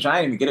be honest with you,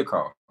 I didn't even get a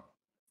call.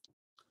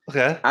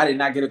 Okay. I did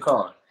not get a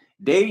call.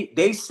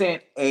 They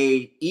sent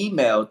a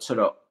email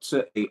to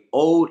a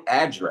old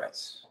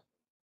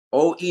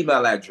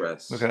email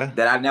address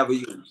that I never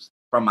used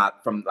from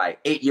like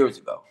 8 years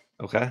ago.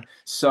 Okay.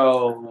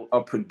 So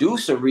a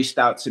producer reached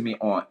out to me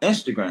on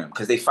Instagram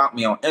because they found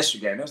me on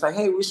Instagram. It was like,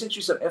 hey, we sent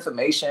you some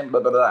information, blah,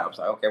 blah, blah. I was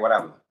like, okay,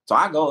 whatever. So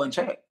I go and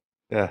check.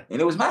 Yeah.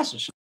 And it was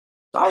MasterChef. So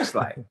I was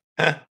like,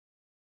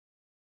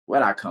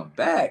 when I come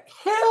back,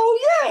 hell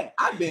yeah,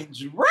 I've been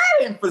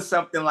dreading for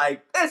something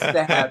like this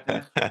to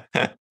happen.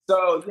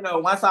 So, you know,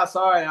 once I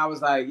saw it, I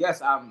was like,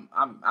 yes, I'm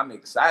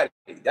excited.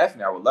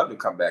 Definitely, I would love to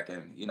come back.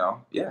 And, you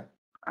know, yeah,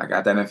 I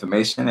got that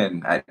information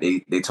and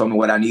they told me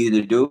what I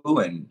needed to do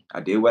and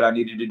I did what I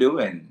needed to do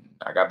and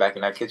I got back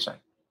in that kitchen.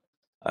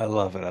 I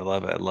love it. I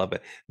love it. I love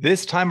it.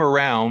 This time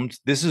around,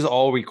 this is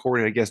all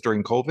recorded, I guess,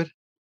 during COVID?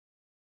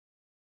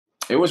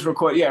 It was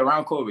recorded, yeah,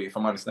 around COVID, if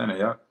I'm understanding,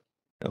 yeah.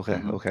 Okay,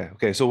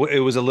 okay. So it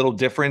was a little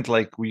different.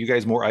 Like, were you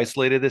guys more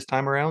isolated this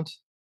time around?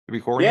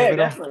 Recording? Yeah,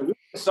 definitely. We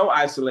were so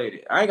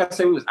isolated. I ain't gonna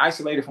say we was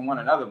isolated from one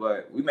another,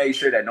 but we made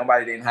sure that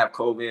nobody didn't have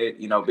COVID.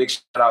 You know, big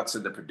shout out to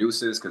the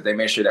producers because they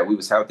made sure that we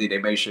was healthy. They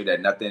made sure that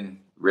nothing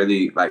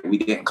really, like, we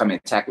didn't come in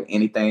contact with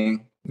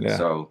anything. Yeah.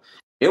 So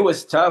it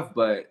was tough,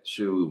 but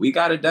shoot, we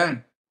got it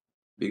done.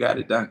 We got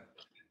it done.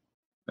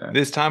 Yeah.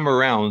 This time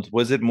around,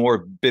 was it more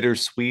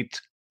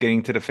bittersweet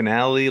getting to the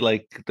finale?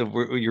 Like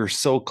you're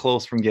so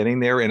close from getting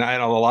there. And I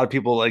know a lot of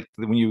people, like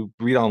when you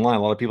read online,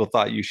 a lot of people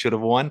thought you should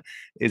have won.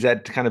 Is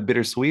that kind of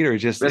bittersweet or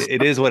just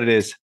it is what it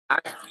is?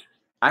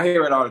 I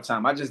hear it all the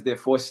time. I just did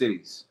 4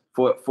 cities,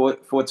 four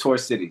tour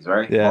cities,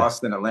 right? Yeah.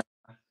 Boston, Atlanta,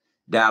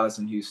 Dallas,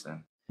 and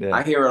Houston. Yeah.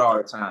 I hear it all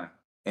the time.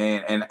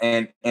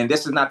 And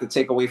this is not to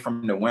take away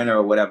from the winner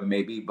or whatever it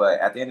may be,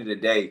 but at the end of the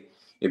day,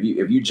 if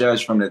you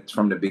judge from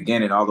the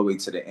beginning all the way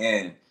to the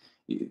end,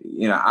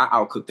 you know, I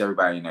outcooked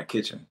everybody in that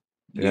kitchen.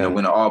 Yeah. You know,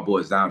 when it all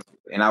boils down to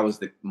it. And I was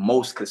the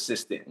most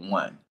consistent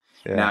one.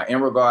 Yeah. Now,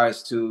 in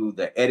regards to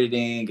the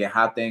editing and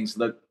how things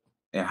look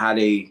and how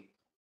things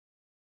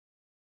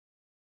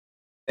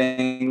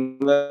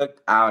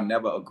look, I'll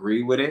never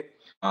agree with it.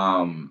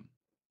 And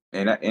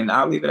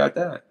I'll leave it at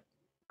that.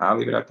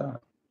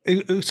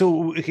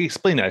 So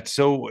explain that.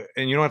 So,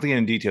 and you don't have to get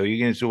in detail. You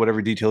can get into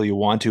whatever detail you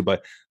want to,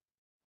 but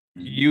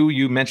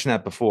you mentioned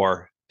that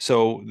before.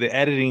 So the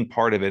editing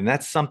part of it, and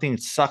that's something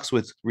that sucks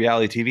with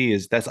reality TV,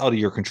 is that's out of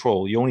your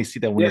control. You only see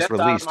that when it's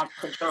released.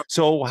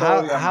 So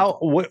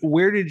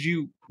what did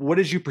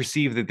you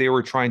perceive that they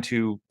were trying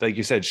to, like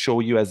you said, show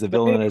you as the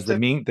villain, as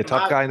the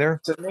tough guy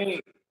there?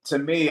 To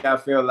me, I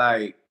feel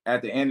like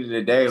at the end of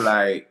the day,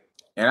 like,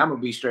 and I'm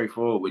gonna be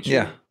straightforward with you.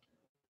 Yeah.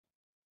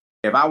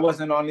 If I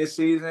wasn't on this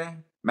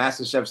season,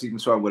 MasterChef season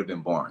 12 would have been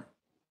boring.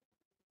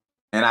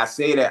 And I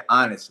say that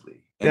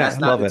honestly. And that's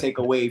not to take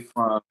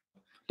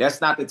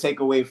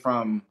away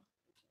from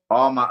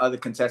all my other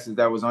contestants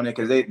that was on it,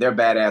 because they're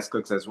badass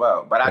cooks as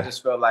well. But I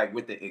just felt like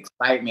with the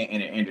excitement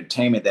and the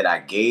entertainment that I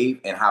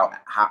gave and how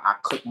I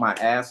cooked my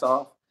ass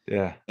off.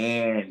 Yeah.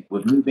 And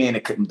with me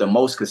being the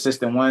most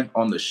consistent one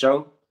on the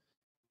show,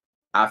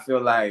 I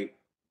feel like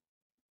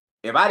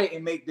if I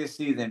didn't make this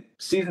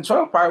season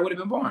 12 probably would have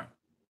been boring.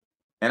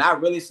 And I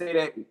really say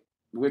that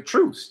with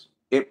truth.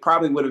 It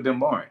probably would have been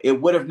boring. It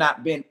would have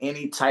not been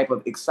any type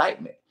of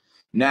excitement.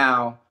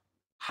 Now,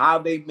 how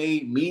they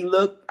made me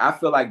look, I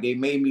feel like they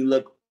made me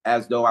look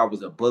as though I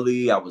was a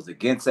bully. I was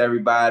against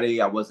everybody.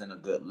 I wasn't a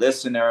good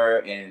listener.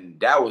 And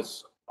that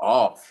was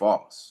all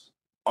false.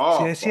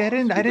 See, I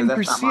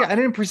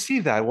didn't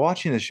perceive that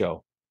watching the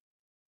show.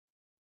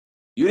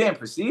 You didn't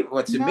perceive?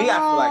 Well, to me, I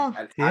feel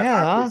like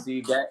I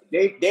perceived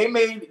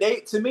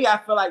that. To me, I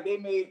feel like they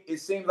made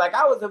it seem like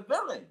I was a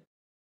villain.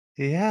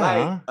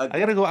 Yeah, like, I'm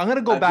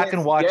gonna go back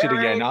and watch it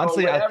again.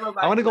 Honestly, I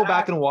want to go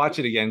back and watch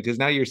it again because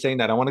now you're saying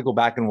that I want to go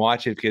back and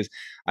watch it because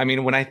I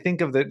mean, when I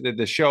think of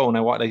the show and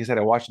like I said,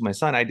 I watched with my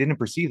son. I didn't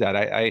perceive that.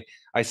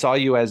 I saw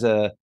you as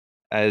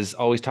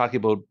always talking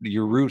about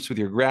your roots with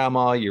your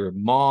grandma, your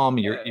mom,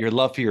 your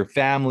love for your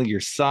family, your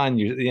son.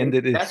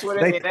 That's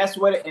what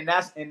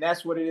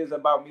it is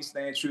about me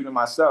staying true to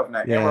myself.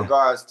 Now, in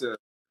regards to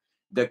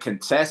the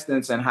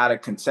contestants and how the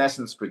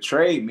contestants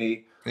portrayed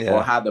me.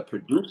 Or how the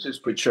producers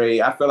portray,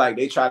 I feel like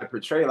they try to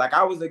portray like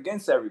I was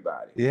against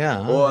everybody.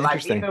 Yeah. Or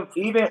like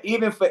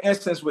even for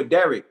instance with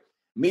Derek,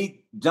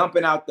 me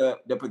dumping out the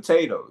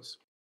potatoes,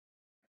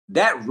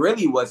 that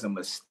really was a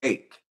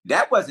mistake.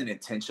 That wasn't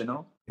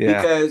intentional.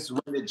 Yeah. Because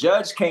when the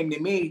judge came to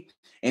me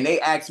and they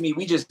asked me,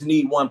 we just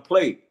need one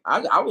plate.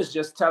 I was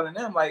just telling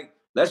them like,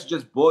 let's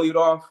just boil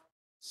off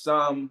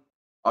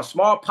a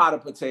small pot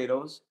of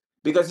potatoes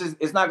because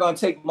it's not going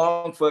to take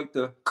long for it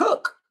to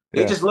cook.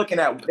 They're just looking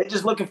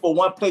for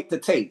one plate to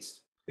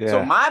taste. Yeah.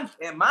 So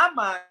in my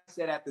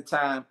mindset at the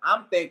time,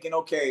 I'm thinking,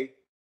 okay,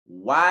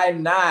 why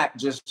not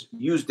just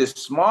use this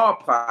small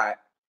pot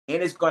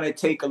and it's going to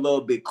take a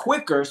little bit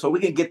quicker so we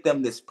can get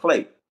them this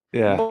plate.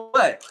 Yeah.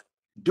 But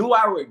do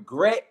I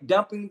regret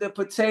dumping the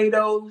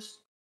potatoes?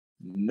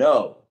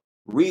 No.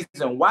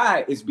 Reason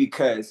why is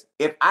because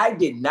if I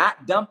did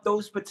not dump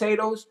those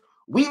potatoes,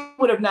 we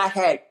would have not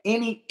had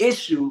any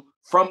issue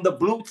from the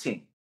blue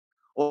team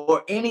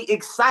or any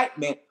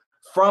excitement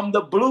from the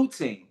blue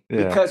team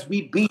because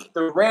we beat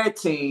the red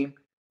team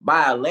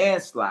by a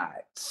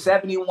landslide,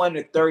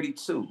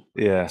 71-32.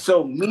 Yeah.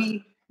 So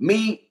me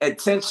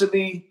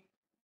intentionally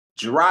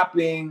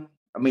dumping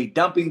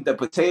the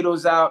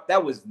potatoes out,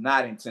 that was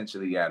not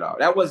intentionally at all.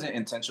 That wasn't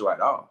intentional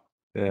at all.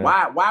 Yeah.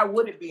 Why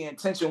would it be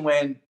intentional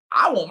when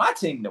I want my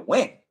team to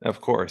win? Of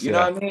course. You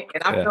know what I mean?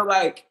 And I feel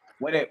like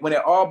when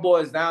it all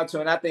boils down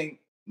to, and I think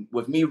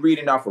with me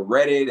reading off of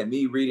Reddit and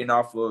me reading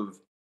off of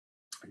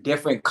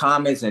different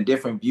comments and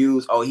different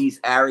views. Oh,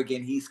 he's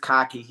arrogant. He's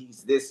cocky.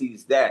 He's this,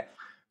 he's that.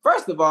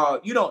 First of all,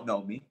 you don't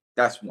know me.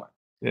 That's one.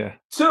 Yeah.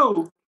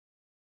 Two,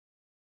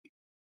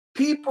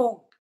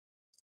 people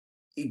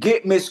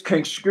get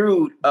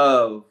misconstrued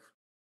of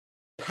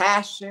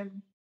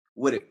passion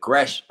with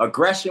aggression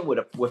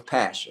with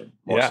passion.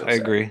 Yeah, I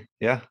agree.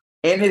 Yeah.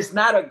 And it's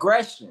not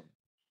aggression.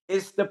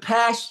 It's the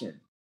passion.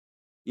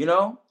 You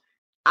know,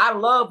 I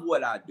love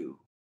what I do.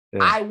 Yeah.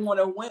 I want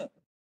to win.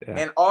 Yeah.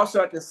 And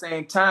also at the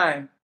same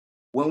time,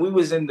 when we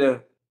was in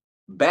the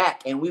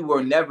back and we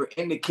were never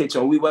in the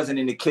kitchen, or we wasn't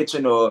in the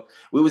kitchen, or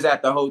we was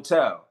at the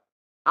hotel,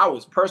 I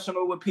was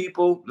personal with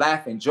people,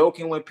 laughing,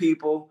 joking with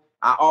people.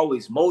 I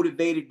always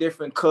motivated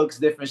different cooks,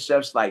 different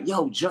chefs, like,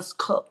 yo, just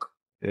cook.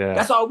 Yeah.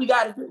 That's all we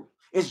got to do.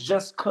 It's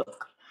just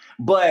cook.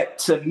 But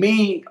to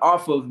me,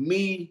 off of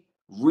me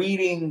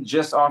reading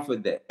just off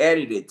of the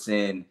edits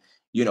and,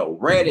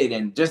 Reddit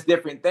and just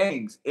different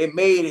things, it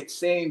made it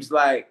seems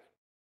like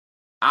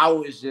I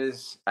was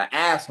just an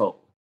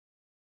asshole.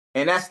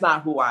 And that's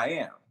not who I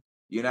am.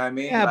 You know what I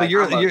mean? Yeah, like, but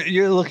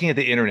you're looking at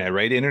the internet,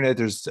 right? Internet,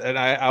 and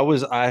I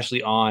was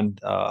actually on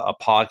a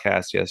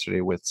podcast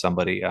yesterday with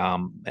somebody,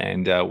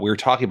 and we were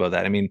talking about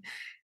that. I mean,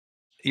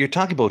 you're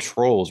talking about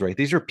trolls, right?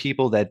 These are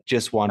people that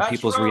just want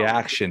people's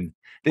reaction.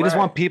 They just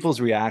want people's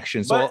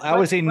reaction. So I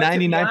would say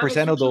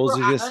 99% of those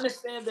are just. I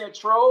understand they're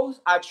trolls.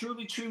 I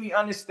truly, truly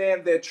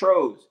understand they're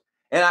trolls.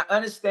 And I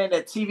understand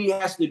that TV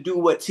has to do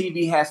what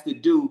TV has to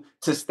do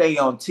to stay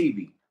on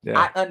TV. Yeah.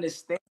 I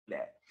understand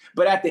that.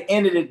 But at the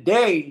end of the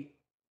day,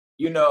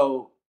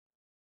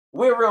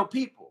 we're real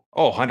people.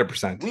 Oh,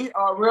 100%. We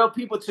are real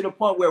people to the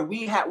point where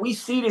we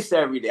see this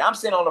every day. I'm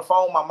sitting on the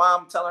phone, my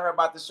mom telling her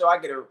about the show. I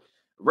get a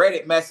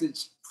Reddit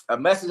message, a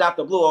message out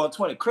the blue on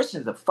 20.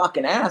 Christian's a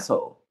fucking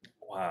asshole.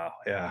 Wow.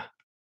 Yeah.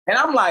 And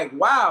I'm like,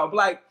 wow.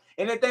 Like,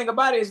 and the thing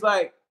about it is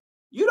like,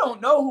 you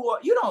don't know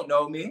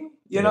me,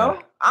 you know?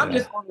 I'm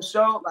just on the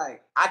show.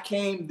 Like, I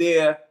came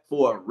there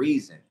for a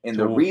reason. And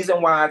the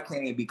reason why I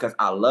came, because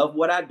I love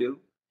what I do.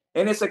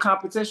 And it's a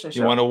competition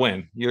show. You want to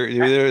win. You're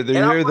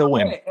the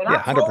win. And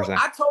yeah, 100%.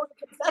 I told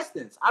the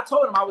contestants, I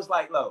was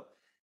like, look,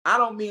 I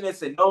don't mean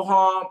this in no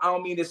harm. I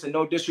don't mean this in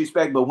no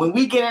disrespect. But when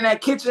we get in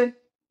that kitchen,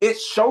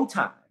 it's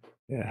showtime.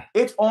 Yeah.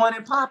 It's on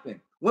and popping.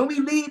 When we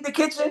leave the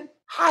kitchen,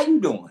 how you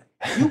doing?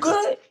 You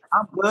good?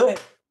 I'm good.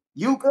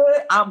 You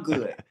good? I'm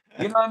good.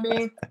 You know what I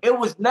mean? It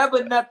was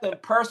never nothing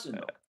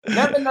personal.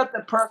 Never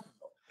nothing personal.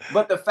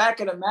 But the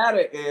fact of the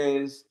matter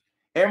is,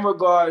 in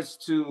regards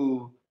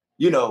to,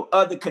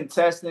 other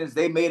contestants,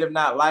 they may have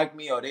not liked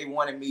me or they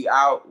wanted me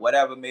out,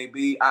 whatever may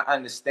be. I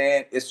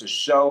understand it's a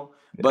show,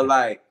 but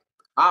like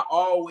I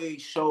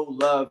always show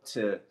love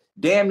to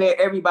damn near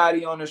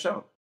everybody on the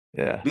show.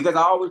 Yeah. Because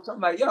I always tell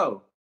them like,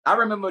 yo, I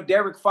remember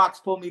Derek Fox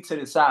pulled me to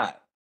the side.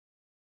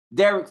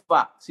 Derek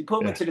Fox, he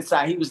pulled me to the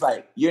side. He was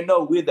like,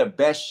 we're the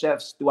best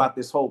chefs throughout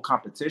this whole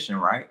competition,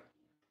 right?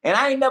 And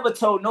I ain't never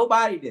told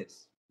nobody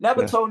this.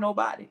 Never told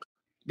nobody.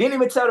 Didn't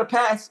even tell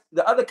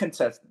the other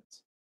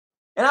contestants.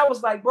 And I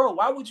was like, bro,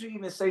 why would you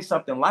even say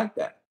something like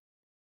that?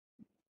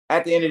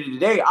 At the end of the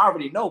day, I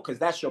already know because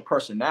that's your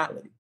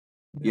personality.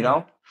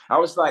 I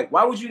was like,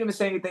 why would you even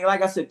say anything?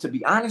 Like I said, to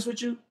be honest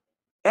with you,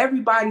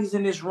 everybody's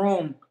in this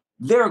room.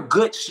 They're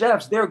good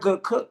chefs. They're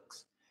good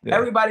cooks. Yeah.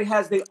 Everybody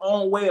has their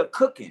own way of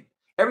cooking.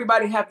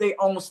 Everybody have their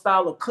own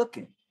style of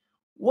cooking.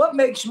 What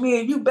makes me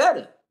and you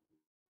better?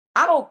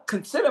 I don't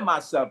consider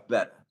myself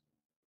better.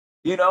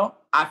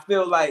 I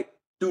feel like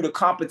through the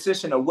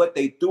competition of what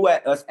they threw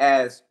at us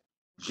as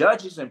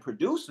judges and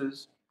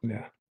producers,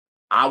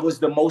 I was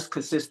the most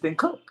consistent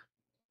cook.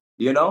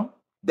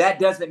 That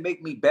doesn't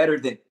make me better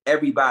than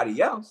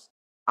everybody else.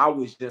 I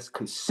was just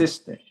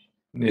consistent.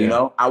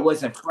 I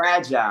wasn't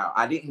fragile.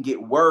 I didn't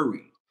get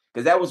worried.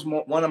 Because that was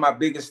one of my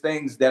biggest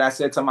things that I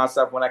said to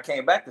myself when I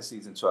came back to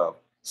season 12.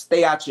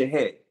 Stay out your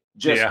head.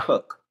 Just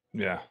cook.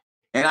 Yeah.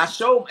 And I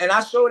showed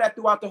that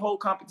throughout the whole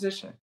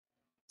competition.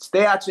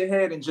 Stay out your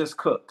head and just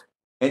cook.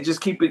 And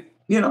just keep it,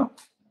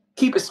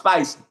 keep it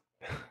spicy.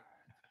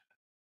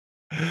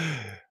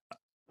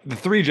 The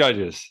three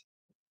judges.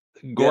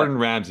 Gordon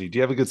Ramsay. Do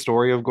you have a good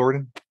story of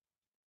Gordon?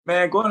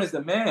 Man, Gordon is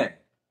the man.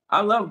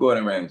 I love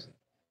Gordon Ramsay.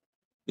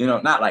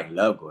 Not like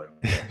love Gordon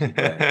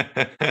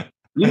Ramsay.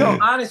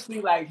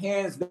 Honestly, like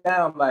hands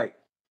down, like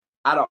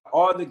out of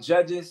all the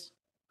judges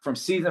from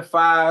season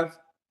 5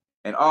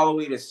 and all the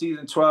way to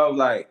season 12,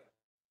 like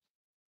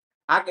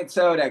I could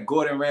tell that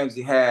Gordon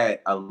Ramsay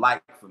had a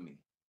like for me.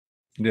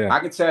 Yeah. I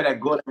could tell that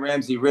Gordon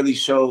Ramsay really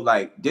showed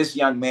like this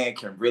young man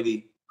can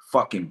really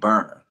fucking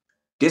burn.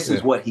 This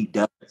is what he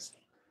does,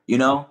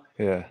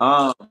 Yeah.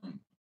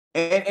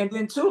 And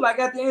then too, like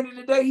at the end of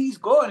the day, he's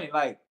Gordon.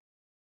 Like,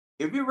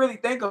 if you really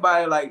think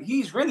about it, like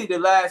he's really the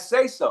last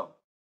say so.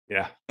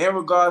 Yeah. In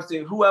regards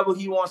to whoever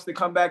he wants to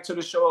come back to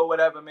the show or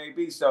whatever it may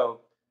be.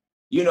 So,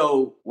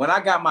 when I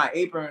got my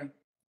apron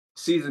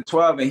season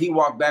 12 and he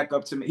walked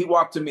to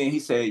me and he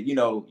said,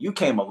 you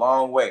came a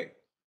long way.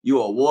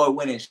 You're an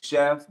award-winning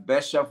chef,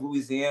 best chef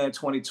Louisiana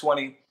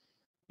 2020.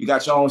 You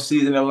got your own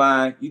seasoning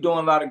line. You're doing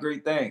a lot of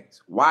great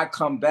things. Why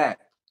come back?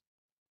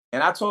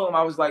 And I told him,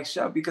 I was like,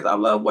 chef, because I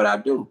love what I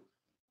do.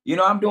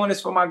 I'm doing this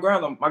for my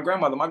grandmother.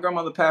 My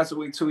grandmother passed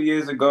away 2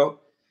 years ago.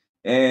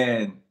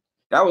 And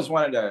that was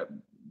one of the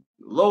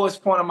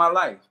lowest point of my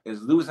life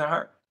is losing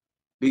her.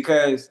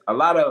 Because a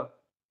lot of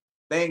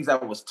things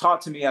that was taught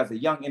to me as a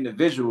young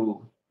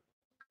individual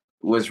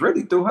was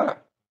really through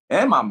her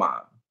and my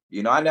mom.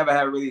 I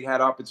never really had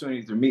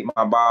opportunity to meet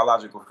my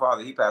biological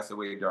father. He passed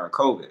away during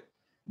COVID.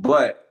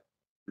 But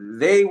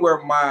they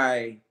were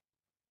my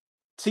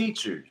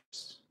teachers,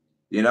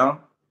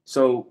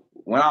 So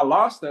when I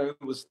lost her,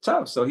 it was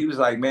tough. So he was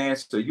like, man,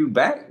 so you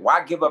back?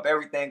 Why give up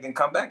everything and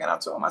come back? And I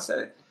told him, I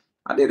said,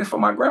 I did it for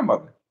my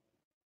grandmother.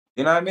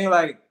 You know what I mean?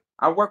 Like,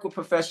 I work with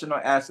professional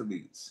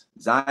athletes,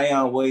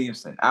 Zion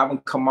Williamson, Alvin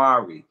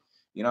Kamari,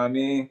 you know what I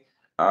mean?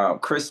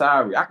 Chris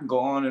Irie. I can go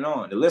on and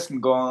on. The list can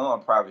go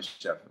on private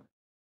chefing.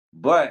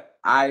 But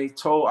I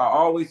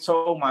always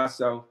told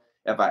myself,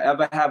 if I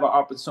ever have an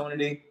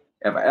opportunity,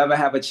 if I ever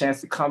have a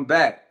chance to come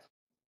back,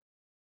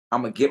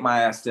 I'm going to get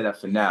my ass to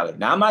that finale.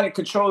 Now, I'm not in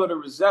control of the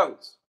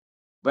results,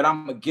 but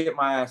I'm going to get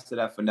my ass to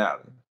that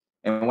finale.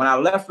 And when I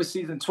left for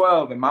season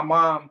 12 and my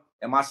mom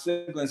and my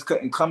siblings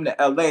couldn't come to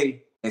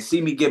LA and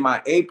see me get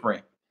my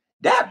apron,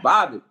 that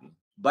bothered me.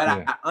 But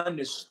I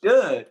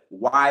understood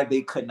why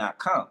they could not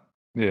come.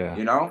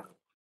 Yeah.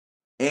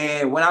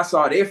 And when I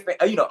saw their,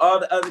 all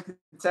the other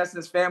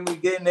contestants' family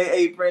getting their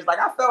aprons, like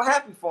I felt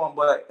happy for them,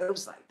 but it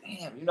was like,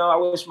 damn, I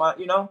wish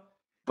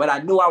but I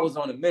knew I was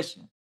on a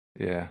mission.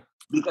 Yeah.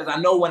 Because I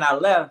know when I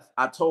left,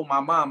 I told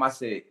my mom, I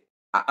said,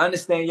 I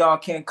understand y'all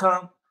can't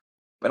come,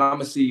 but I'm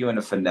going to see you in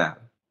the finale.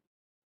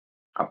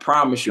 I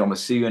promise you, I'm going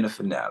to see you in the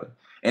finale.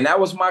 And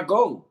that was my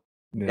goal.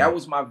 Yeah. That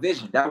was my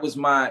vision.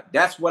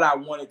 That's what I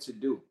wanted to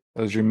do.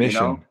 That was your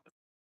mission.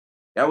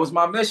 That was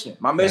my mission.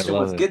 My mission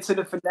was get to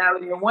the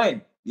finale and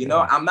win.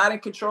 I'm not in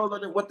control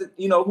of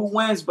who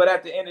wins, but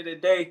at the end of the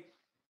day,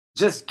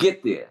 just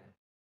get there.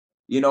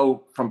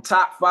 From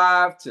top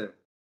 5 to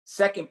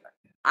second,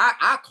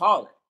 I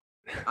call it.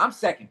 I'm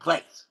second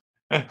place.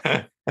 You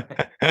know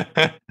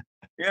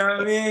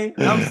what I mean?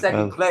 I'm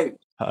second place.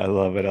 I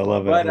love it. I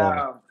love it.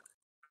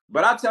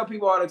 But I tell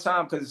people all the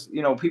time because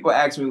people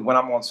ask me when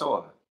I'm on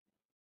tour.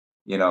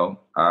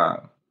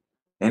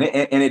 And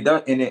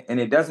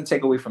it doesn't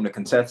take away from the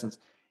contestants.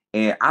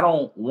 And I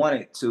don't want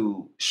it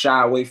to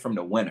shy away from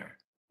the winner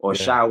or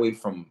shy away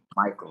from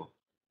Michael.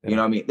 You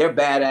know what I mean? They're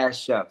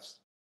badass chefs.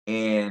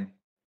 And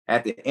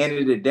at the end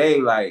of the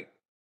day, like,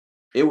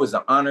 it was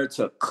an honor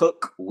to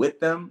cook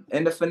with them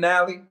in the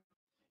finale.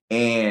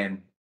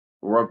 And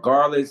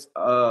regardless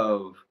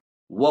of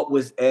what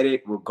was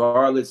edited,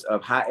 regardless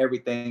of how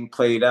everything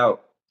played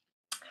out,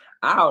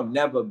 I'll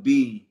never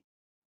be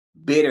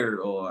bitter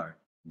or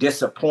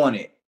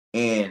disappointed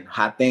in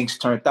how things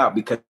turned out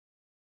because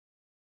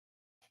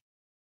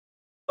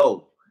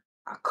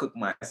I cooked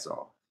my ass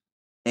off.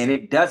 And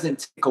it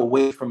doesn't take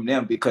away from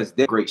them because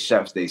they're great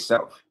chefs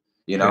themselves,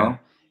 you know?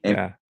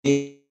 And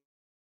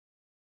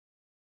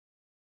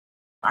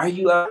are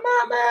you I'm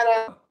not mad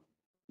at them.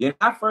 You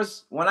know,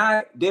 when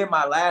I did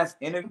my last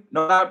interview,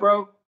 no lie,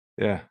 bro.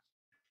 Yeah.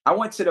 I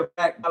went to the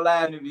back, my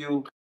last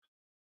interview,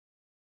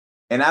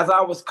 and as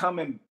I was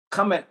coming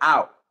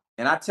out,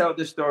 and I tell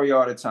this story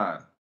all the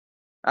time.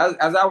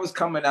 As I was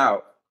coming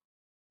out,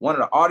 one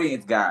of the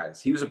audience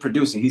guys, he was a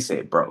producer, he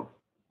said, bro,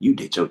 you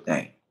did your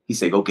thing. He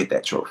said, go get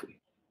that trophy.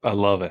 I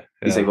love it.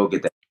 Yeah. He said, go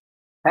get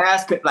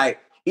that. Like,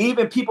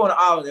 even people in the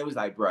audience, it was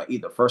like, bro,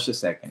 either first or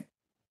second,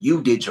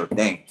 you did your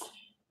thing.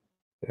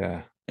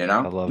 Yeah. You know,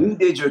 I love you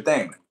did your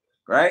thing,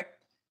 right?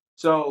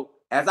 So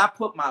as I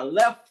put my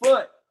left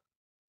foot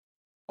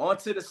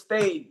onto the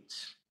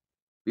stage,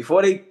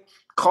 before they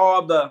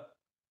called the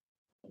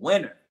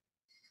winner,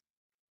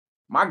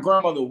 my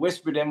grandmother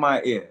whispered in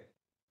my ear,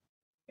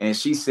 and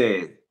she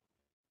said,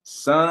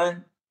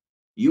 son,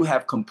 you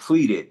have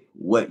completed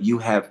what you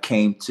have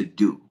came to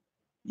do.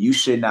 You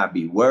should not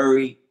be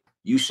worried.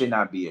 You should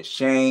not be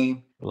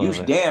ashamed. You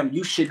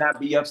should not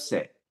be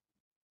upset.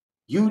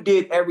 You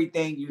did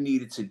everything you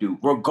needed to do,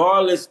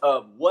 regardless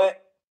of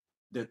what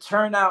the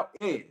turnout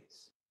is.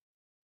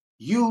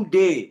 You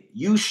did.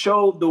 You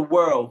showed the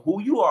world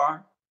who you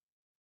are,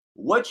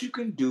 what you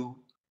can do.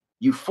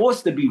 You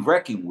forced to be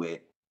reckoned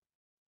with,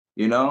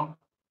 you know?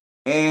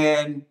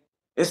 And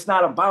it's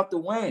not about the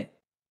win.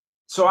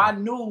 So I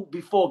knew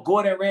before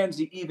Gordon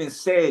Ramsay even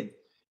said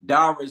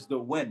Dara's the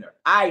winner,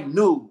 I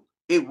knew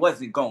it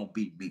wasn't going to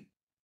be me.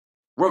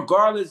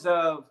 Regardless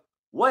of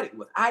what it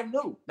was, I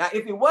knew. Now,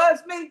 if it was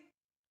me,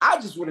 I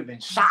just would have been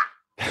shocked.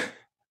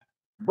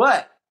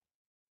 But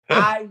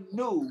I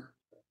knew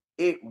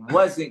it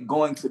wasn't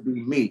going to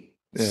be me,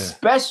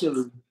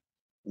 especially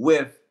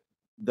with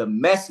the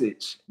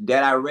message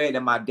that I read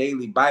in my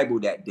daily Bible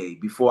that day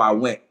before I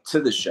went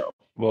to the show.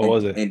 What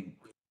was it? And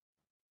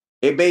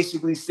it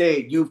basically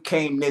said, you've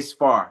came this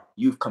far,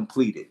 you've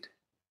completed.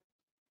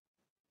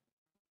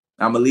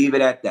 I'm going to leave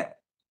it at that.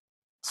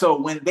 So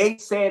when they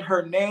said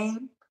her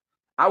name,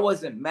 I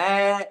wasn't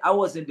mad. I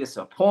wasn't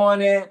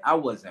disappointed. I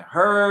wasn't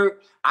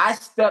hurt. I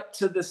stepped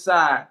to the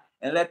side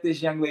and let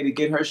this young lady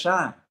get her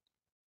shine.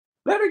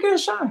 Let her get a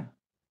shine.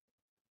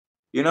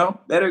 You know,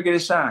 let her get a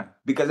shine.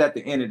 Because at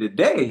the end of the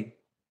day,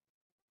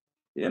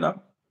 you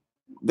know,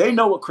 they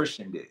know what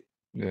Christian did.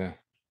 Yeah.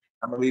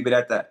 I'm going to leave it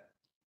at that.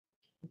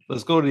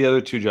 Let's go to the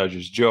other two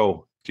judges.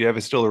 Joe, do you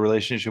have still a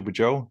relationship with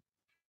Joe?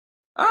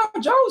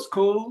 Joe's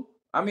cool.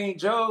 I mean,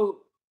 Joe,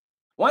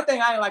 one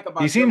thing I like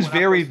about he seems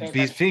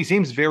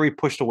very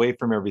pushed away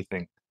from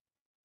everything.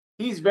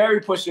 He's very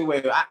pushed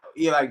away.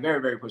 Like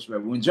very, very pushed away.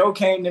 When Joe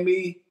came to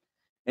me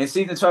in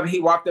season 12, he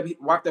walked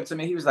up to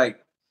me. He was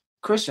like,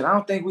 Christian, I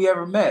don't think we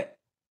ever met.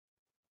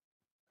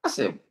 I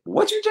said,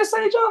 what you just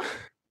say, Joe?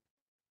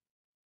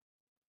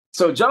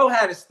 So Joe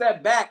had to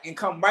step back and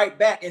come right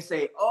back and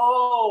say,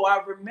 oh,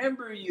 I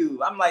remember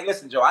you. I'm like,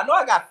 listen, Joe, I know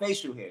I got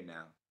facial hair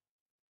now,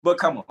 but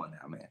come on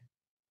now, man.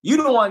 You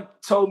the one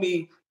told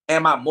me,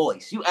 am I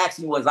moist? You asked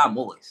me, was I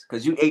moist?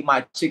 Because you ate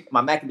my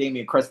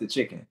macadamia crusted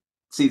chicken,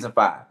 season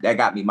 5. That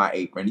got me my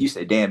apron. You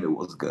said, damn, it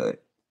was good.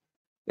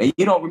 And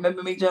you don't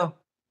remember me, Joe?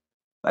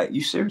 Like,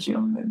 you serious? You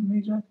don't remember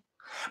me, Joe?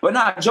 But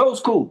nah,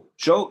 Joe's cool.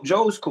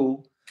 Joe's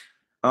cool.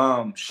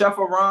 Chef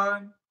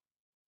Ron,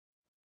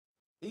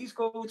 he's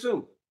cool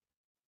too.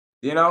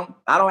 You know,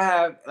 I don't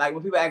have, like,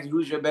 when people ask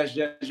who's your best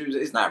judge,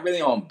 it's not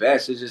really on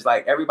best. It's just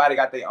like everybody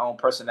got their own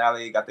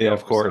personality, got their own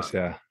of course,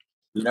 personality.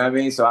 You know what I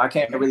mean? So I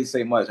can't really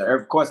say much.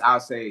 Of course, I'll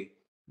say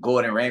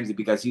Gordon Ramsay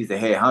because he's the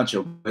head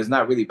honcho. But it's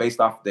not really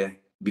based off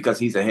because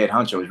he's a head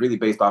honcho. It's really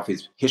based off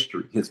his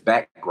history, his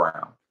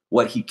background,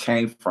 what he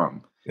came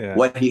from,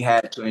 what he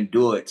had to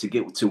endure to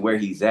get to where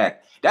he's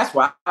at. That's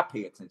why I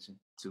pay attention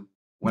to.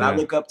 When I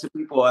look up to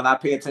people and I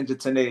pay attention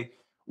to to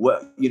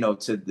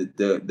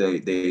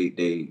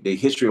the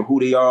history of who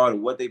they are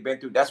and what they've been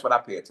through, that's what I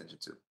pay attention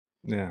to.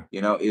 Yeah.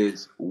 You know,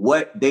 is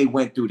what they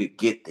went through to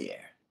get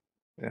there.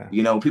 Yeah.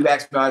 You know, people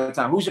ask me all the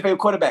time, who's your favorite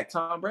quarterback?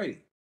 Tom Brady.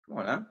 Come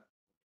on now.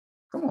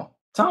 Come on.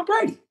 Tom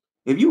Brady.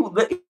 If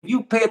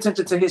you pay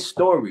attention to his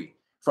story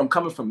from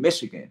coming from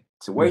Michigan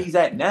to where he's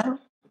at now,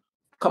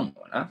 come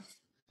on now.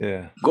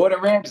 Yeah. Gordon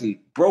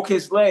Ramsay broke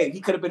his leg.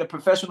 He could have been a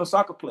professional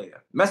soccer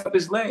player. Messed up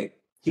his leg.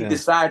 He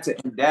decided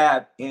to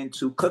dab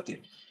into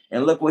cooking.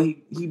 And look what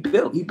he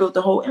built. He built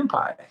the whole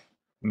empire.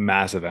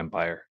 Massive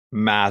empire.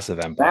 Massive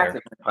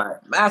empire.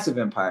 Massive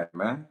empire,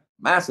 man.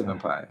 Massive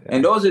empire. Yeah.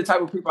 And those are the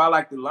type of people I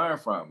like to learn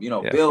from. You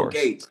know, Bill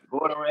Gates,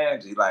 Gordon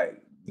Ramsay, like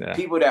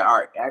people that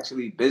are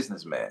actually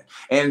businessmen.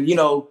 And, you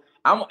know,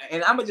 I'm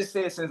going to just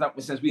say it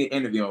since we're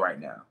interviewing right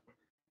now.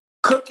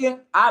 Cooking,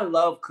 I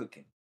love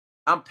cooking.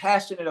 I'm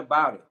passionate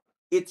about it.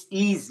 It's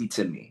easy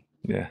to me.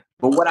 Yeah.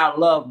 But what I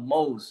love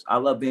most, I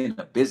love being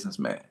a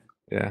businessman.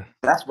 Yeah.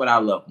 That's what I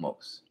love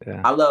most.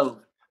 Yeah. I love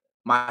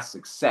my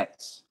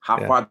success, how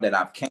far that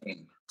I've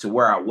came to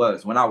where I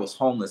was when I was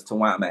homeless to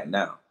where I'm at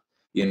now.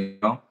 You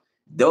know,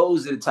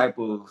 those are the type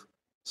of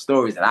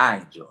stories that I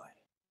enjoy,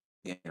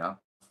 you know.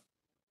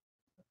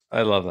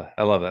 I love that.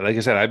 I love that. Like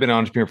I said, I've been an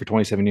entrepreneur for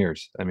 27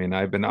 years. I mean,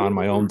 I've been on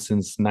my own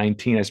since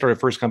 19. I started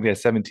first company at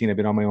 17. I've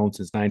been on my own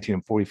since 19.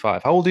 I'm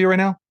 45. How old are you right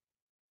now?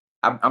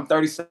 I'm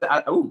 37.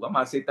 I'm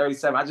about to say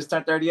 37. I just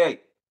turned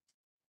 38.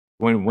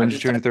 When did you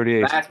turn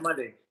 38? Last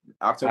Monday,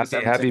 October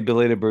 17th. Happy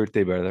belated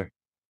birthday, brother.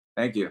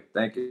 Thank you.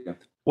 Thank you.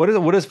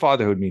 What does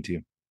fatherhood mean to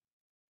you?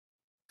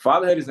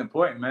 Fatherhood is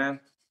important, man.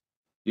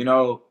 You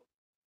know,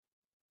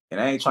 and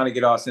I ain't trying to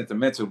get all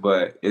sentimental,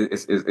 but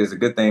it's a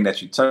good thing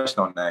that you touched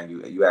on that.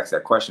 And you asked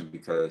that question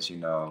because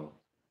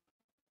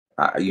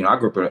I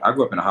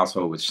grew up in a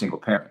household with single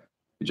parent,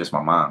 with just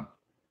my mom.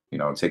 You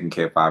know, taking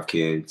care of 5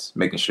 kids,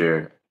 making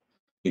sure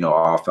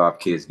all 5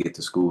 kids get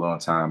to school on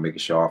time, making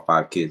sure all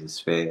 5 kids is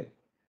fed.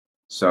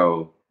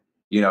 So,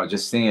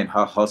 just seeing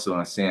her hustle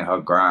and seeing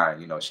her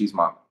grind, she's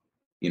my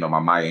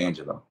Maya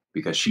Angelou,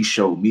 because she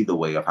showed me the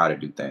way of how to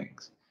do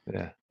things.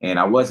 Yeah. And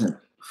I wasn't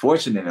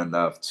fortunate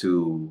enough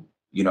to,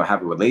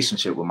 have a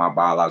relationship with my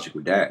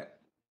biological dad,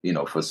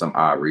 for some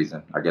odd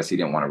reason. I guess he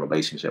didn't want a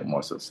relationship,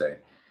 more so say.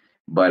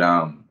 But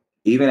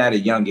even at a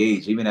young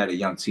age, even at a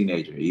young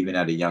teenager, even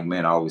at a young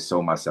man, I always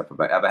told myself, if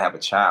I ever have a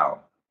child,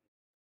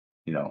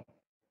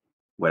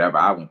 whatever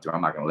I went through,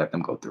 I'm not going to let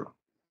them go through.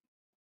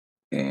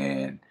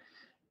 And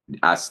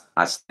I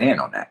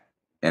stand on that,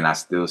 and I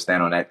still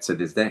stand on that to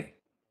this day.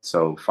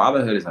 So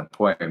fatherhood is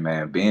important,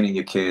 man. Being in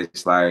your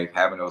kids' life,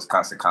 having those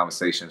constant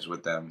conversations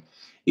with them,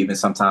 even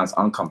sometimes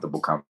uncomfortable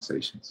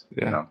conversations.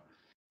 Yeah.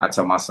 I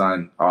tell my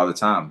son all the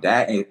time,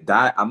 Dad,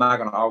 I'm not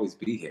going to always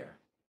be here,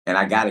 and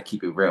I got to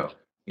keep it real.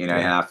 And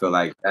I feel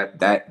like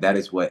that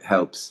is what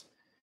helps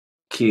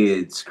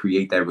kids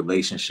create that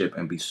relationship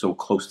and be so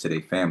close to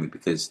their family,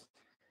 because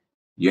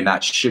you're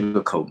not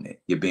sugarcoating it.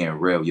 You're being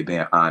real. You're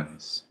being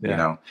honest.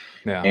 Yeah.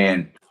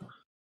 And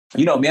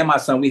me and my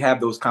son, we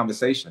have those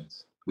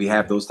conversations. We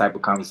have those type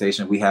of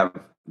conversations. We have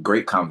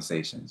great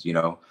conversations.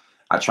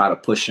 I try to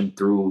push him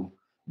through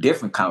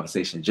different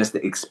conversations just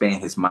to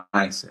expand his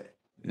mindset.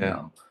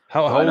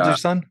 How old is your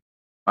son?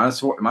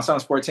 My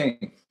son's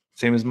 14.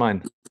 Same as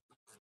mine.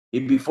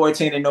 He'd be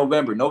 14 in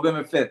November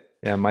 5th.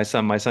 Yeah, my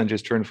son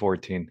just turned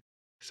 14.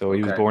 So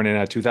he was born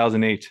in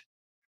 2008.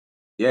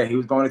 Yeah, he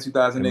was born in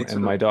 2008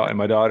 and my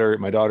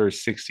daughter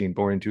is 16,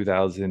 born in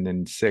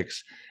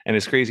 2006. And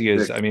as crazy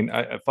as, I mean,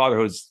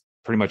 fatherhood's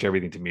pretty much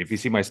everything to me. If you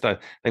see my stuff,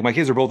 like my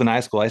kids are both in high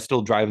school, I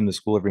still drive them to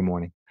school every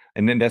morning.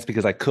 And then that's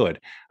because I could.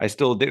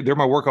 They're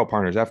my workout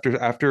partners.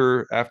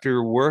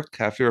 After work,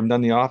 after I'm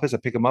done in the office, I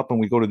pick them up and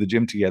we go to the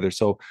gym together.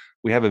 So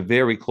we have a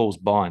very close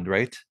bond,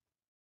 right?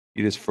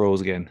 You just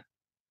froze again.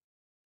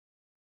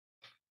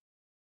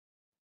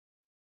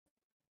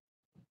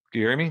 Do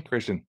you hear me,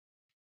 Christian?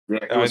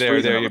 Yeah.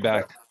 There, you're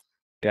back.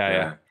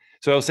 Yeah.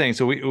 So I was saying,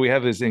 so we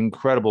have this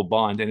incredible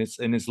bond, and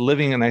it's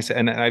living, and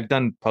I've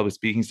done public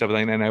speaking stuff,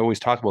 and I always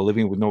talk about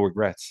living with no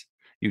regrets.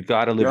 You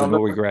got to live with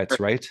no regrets,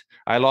 right?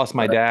 I lost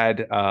my dad,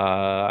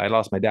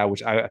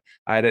 which I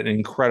had an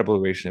incredible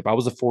relationship. I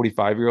was a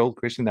 45-year-old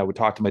Christian that would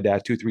talk to my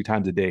dad 2-3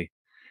 times a day.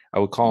 I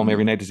would call him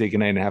every night to say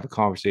goodnight and have a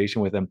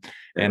conversation with him.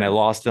 And I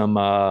lost him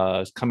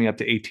coming up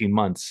to 18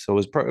 months. So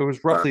it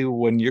was roughly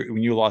when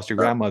you lost your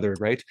grandmother,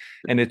 right?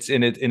 And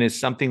it's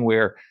something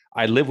where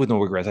I live with no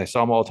regrets. I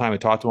saw him all the time. I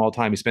talked to him all the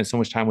time. He spent so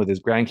much time with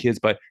his grandkids,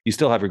 but you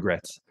still have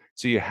regrets.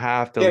 So you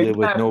have to live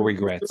with no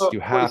regrets. You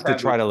have to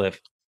try to live.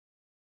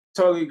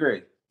 Totally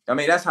agree. I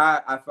mean, that's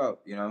how I felt,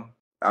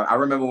 I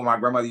remember when my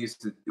grandmother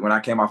when I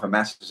came off of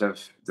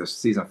MasterChef, the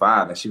season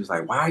 5, and she was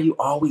like, "Why are you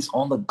always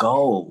on the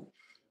go?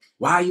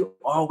 Why are you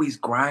always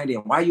grinding?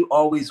 Why are you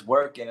always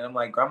working?" And I'm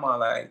like, "Grandma,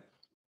 like,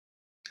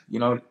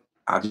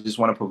 I just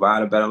want to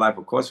provide a better life,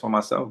 of course, for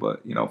myself,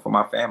 but, for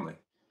my family."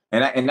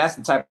 And that's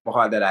the type of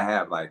heart that I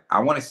have. Like,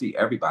 I want to see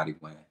everybody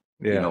win.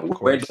 Yeah,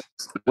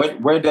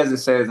 where does it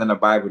say in the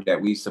Bible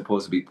that we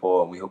supposed to be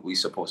poor and we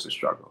supposed to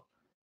struggle?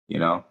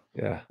 Yeah.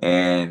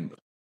 And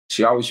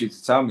she always used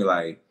to tell me,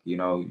 like, you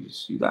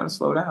got to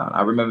slow down.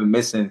 I remember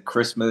missing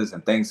Christmas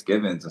and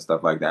Thanksgivings and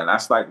stuff like that. And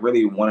that's like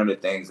really one of the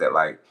things that,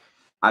 like,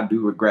 I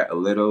do regret a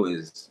little,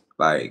 is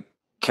like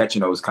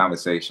catching those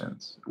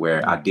conversations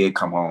where I did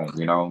come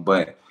home,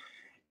 but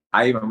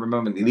I even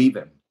remember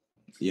leaving,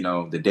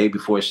 the day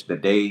before, the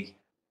day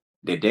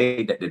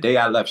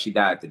I left, she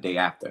died the day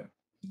after.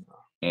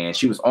 And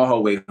she was on her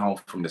way home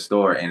from the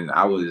store, and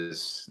I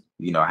was,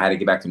 I had to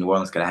get back to New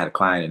Orleans because I had a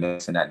client and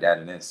this and that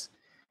and this.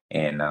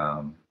 And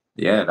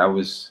that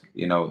was,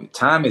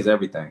 time is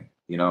everything,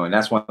 and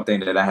that's one thing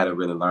that I had to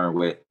really learn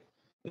with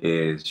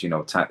is,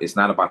 time. It's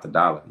not about the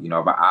dollar,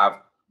 but I've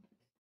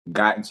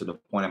gotten to the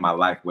point in my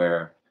life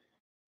where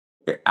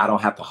I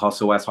don't have to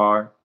hustle as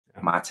hard.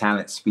 My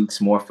talent speaks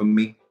more for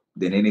me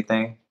than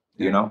anything,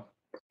 So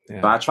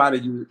I try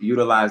to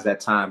utilize that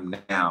time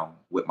now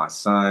with my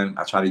son.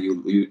 I try to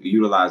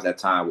utilize that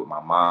time with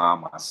my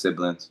mom, my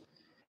siblings,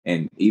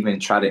 and even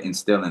try to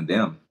instill in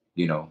them,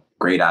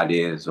 great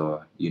ideas,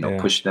 or,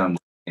 push them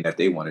in that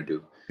they want to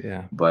do.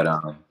 Yeah. But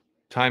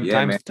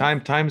yeah, man.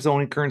 Time's the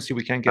only currency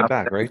we can't get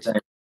back, right?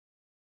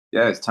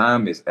 Yes,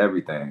 time is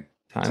everything.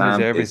 Time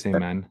is everything,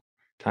 man.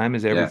 Time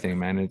is everything,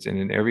 man. It's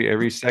in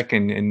every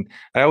second. And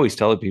I always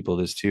tell people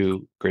this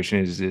too, Christian,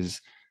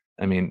 is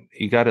I mean,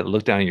 you got to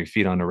look down at your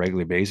feet on a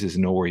regular basis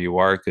and know where you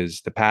are,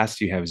 because the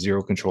past you have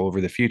zero control over,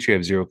 the future you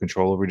have zero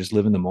control over. Just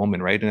live in the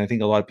moment, right? And I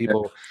think a lot of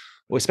people,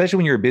 well, especially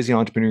when you're a busy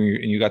entrepreneur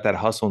and you got that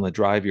hustle and the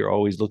drive, you're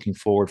always looking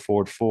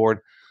forward.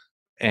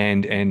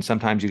 And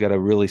sometimes you got to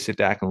really sit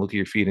back and look at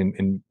your feet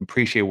and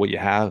appreciate what you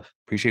have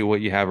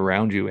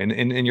around you, and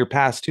in your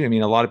past too. I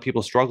mean, a lot of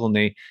people struggle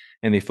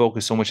and they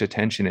focus so much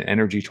attention and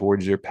energy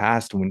towards their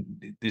past when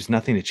there's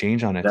nothing to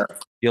change on it. Yeah.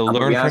 You'll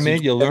learn from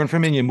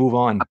it, and you move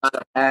on. I'm not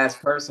a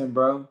past person,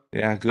 bro.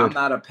 Yeah, good. I'm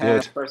not a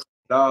past person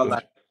at all.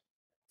 Good.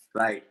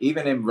 Like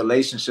even in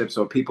relationships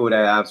or people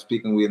that I've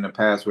speaking with in the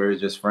past where it's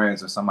just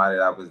friends or somebody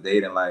that I was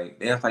dating, like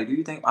they're like, do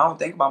you think I don't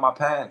think about my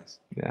past?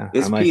 Yeah,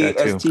 it's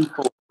PAST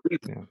for a reason.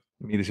 Yeah.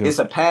 Me too. It's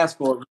a past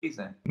for a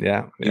reason.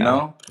 Yeah. You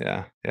know?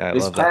 Yeah.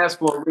 It's past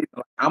for a reason.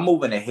 Like, I'm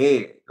moving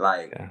ahead.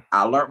 Like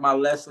I learned my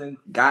lesson,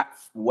 got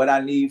what I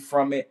need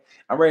from it.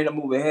 I'm ready to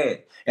move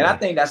ahead. And I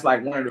think that's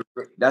like one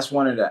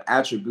of the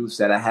attributes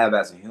that I have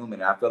as a human.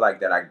 And I feel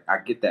like that I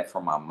get that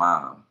from my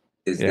mom,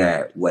 is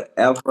that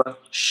whatever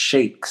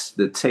shakes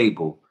the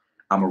table,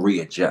 I'm gonna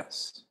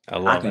readjust.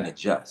 I can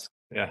adjust.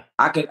 Yeah.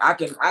 I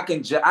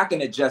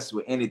can adjust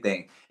with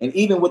anything. And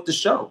even with the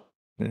show.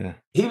 Yeah.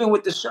 Even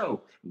with the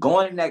show,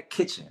 going in that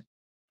kitchen,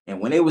 and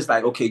when it was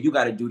like, okay, you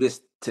got to do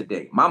this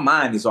today, my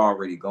mind is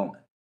already going.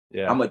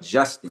 Yeah. I'm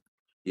adjusting,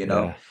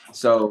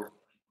 So,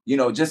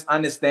 just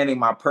understanding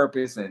my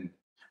purpose. And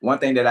one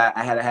thing that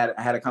I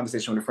had a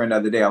conversation with a friend the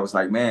other day. I was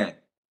like, man,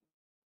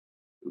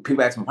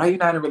 people ask me, why are you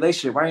not in a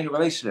relationship? Why are you in a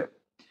relationship?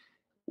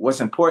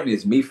 What's important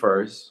is me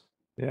first.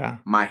 Yeah.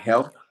 My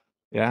health.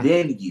 Yeah.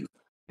 Then you.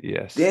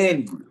 Yes.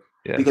 Then you.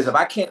 Yes. Because if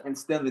I can't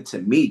instill it to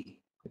me,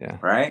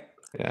 right?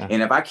 Yeah.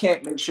 And if I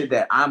can't make sure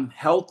that I'm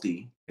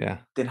healthy,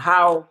 then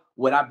how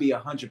would I be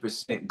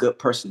 100% good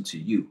person to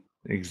you?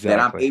 Exactly. That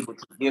I'm able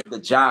to give the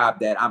job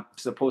that I'm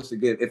supposed to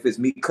give, if it's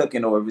me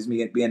cooking or if it's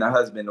me being a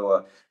husband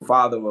or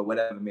father or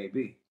whatever it may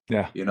be.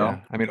 Yeah.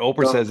 I mean,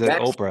 Oprah says it.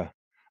 Oprah.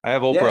 I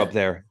have Oprah up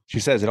there. She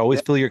says it.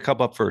 Always fill your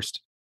cup up first.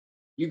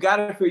 You got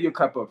to fill your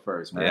cup up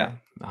first, man.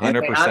 Yeah.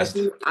 100%. And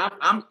honestly,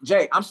 I'm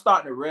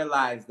starting to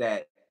realize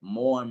that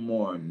more and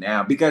more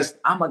now, because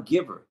I'm a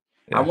giver.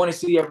 Yeah. I want to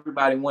see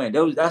everybody win.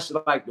 That's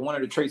like one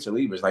of the traits of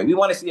leaders. Like, we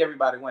want to see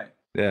everybody win.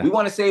 Yeah. We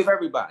want to save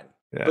everybody.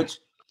 Yeah. But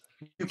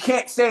you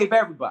can't save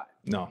everybody.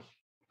 No.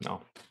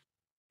 No.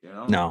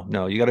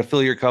 You got to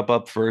fill your cup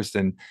up first,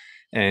 and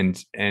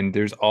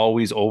there's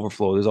always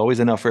overflow. There's always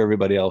enough for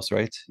everybody else,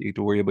 right? You have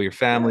to worry about your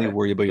family,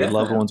 worry about your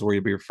loved ones, worry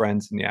about your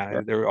friends, and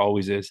there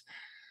always is.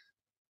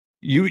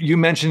 You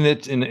mentioned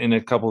it in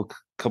a couple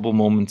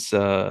moments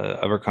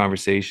of our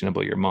conversation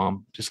about your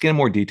mom. Just get in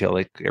more detail,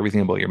 like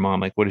everything about your mom.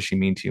 Like, what does she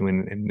mean to you?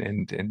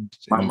 And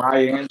my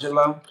Maya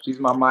Angelou. She's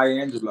my Maya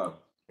Angelou.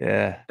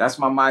 Yeah, that's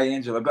my Maya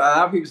Angelou. A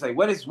lot of people say,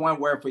 "What is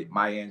one word for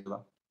Maya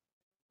Angelou?"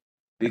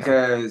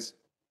 Because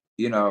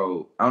I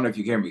don't know if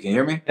you can hear me. Can you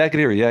hear me? Yeah, I can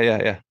hear you.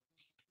 Yeah.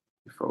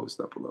 You froze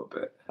up a little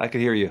bit. I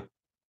can hear you.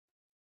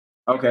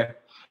 Okay.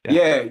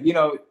 Yeah.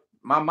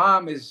 My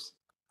mom is.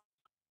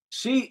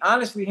 She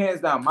honestly,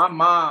 hands down, my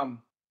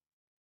mom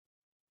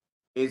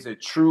is a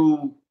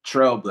true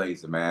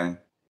trailblazer, man.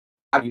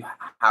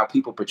 How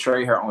people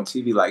portray her on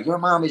TV, like, your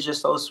mom is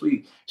just so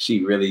sweet.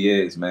 She really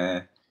is,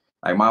 man.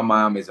 Like, my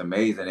mom is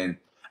amazing. And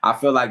I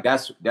feel like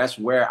that's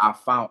where I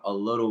found a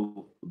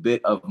little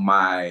bit of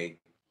my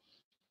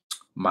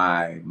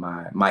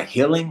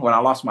healing when I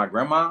lost my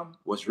grandma,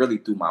 was really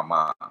through my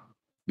mom.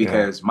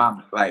 Because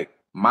my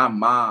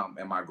mom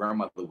and my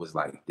grandmother was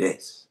like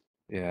this.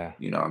 Yeah.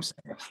 You know what I'm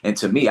saying? And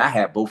to me, I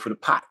had both of the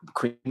pot,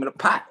 cream of the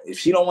pot. If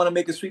she don't want to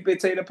make a sweet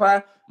potato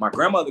pie, my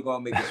grandmother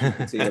going to make a sweet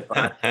potato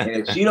pie. And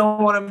if she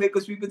don't want to make a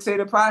sweet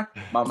potato pie,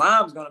 my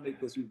mom's going to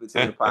make a sweet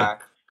potato pie.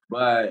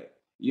 But,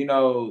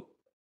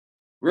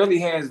 really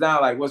hands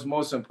down, like, what's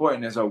most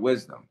important is her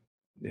wisdom.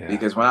 Yeah.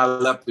 Because when I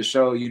left the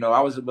show,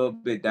 I was a little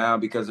bit down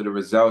because of the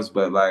results,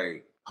 but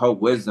like, her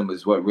wisdom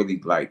is what really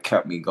like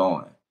kept me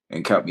going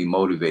and kept me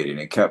motivated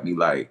and kept me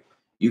like,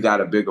 you got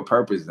a bigger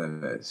purpose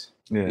than this,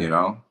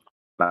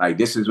 Like,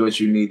 this is what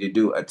you need to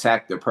do.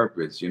 Attack the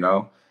purpose, get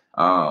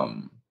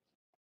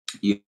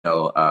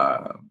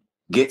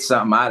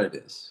something out of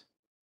this.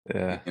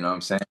 Yeah. You know what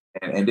I'm saying?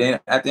 And then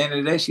at the end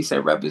of the day, she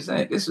said,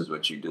 represent. This is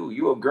what you do.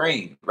 You are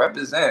green.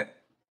 Represent.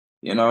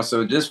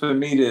 So just for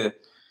me to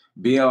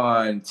be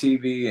on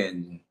TV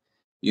and,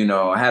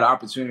 I had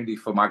opportunity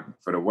for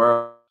the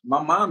world.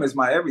 My mom is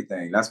my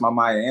everything. That's my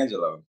Maya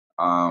Angelou.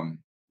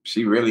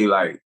 She really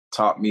like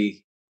taught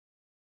me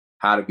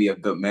how to be a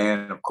good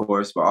man, of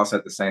course, but also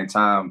at the same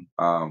time,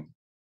 how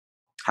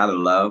to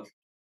love,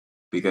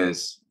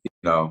 because,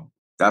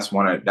 that's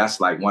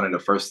like one of the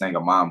first things a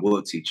mom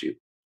will teach you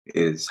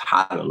is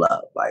how to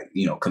love, like,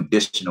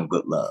 conditional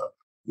good love.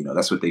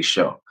 That's what they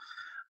show.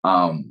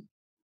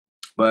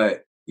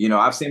 But, you know,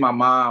 I've seen my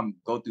mom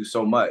go through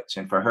so much,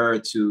 and for her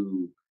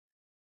to,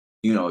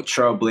 you know,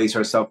 trailblaze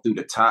herself through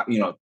the top, you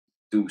know,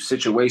 through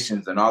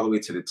situations and all the way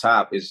to the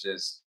top is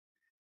just,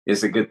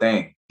 it's a good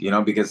thing, you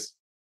know, because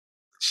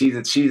she's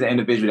an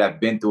individual that's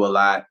been through a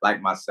lot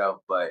like myself,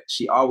 but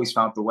she always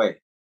found the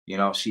way, you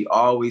know, she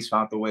always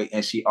found the way,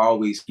 and she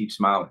always keeps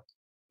smiling.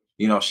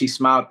 You know, she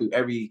smiled through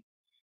every,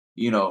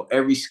 you know,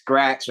 every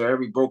scratch or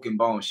every broken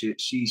bone.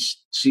 She's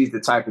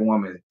the type of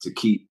woman to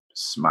keep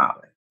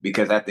smiling,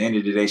 because at the end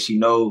of the day, she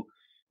know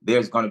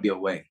there's going to be a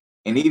way.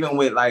 And even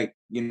with, like,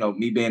 you know,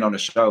 me being on the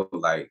show,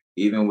 like,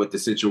 even with the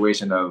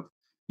situation of,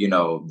 you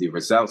know, the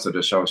results of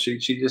the show, she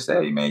just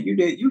said, hey, man,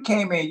 you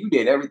came in, you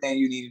did everything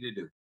you needed to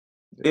do.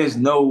 There's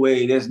no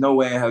way in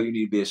hell you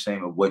need to be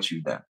ashamed of what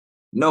you've done.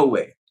 No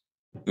way,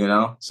 you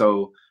know?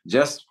 So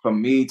just for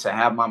me to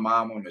have my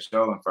mom on the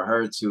show, and for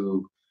her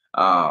to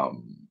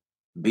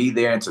be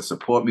there and to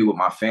support me with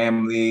my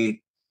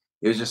family,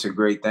 it was just a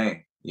great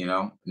thing, you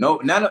know? No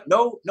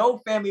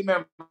family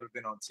member have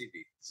been on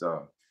TV.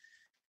 So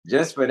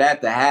just for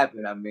that to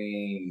happen, I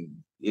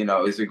mean, you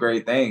know, it's a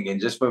great thing. And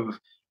just for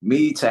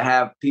me to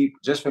have people,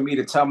 just for me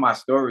to tell my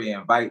story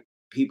and invite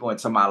people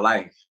into my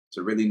life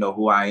to really know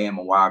who I am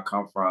and where I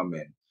come from,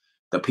 and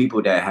the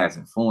people that has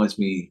influenced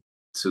me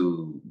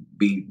to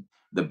be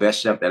the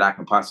best chef that I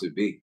can possibly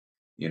be,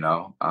 you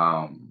know?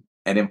 And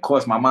then, of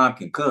course, my mom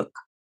can cook.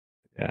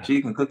 Yeah.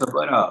 She can cook her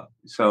butt off.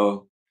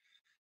 So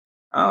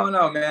I don't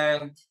know,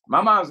 man.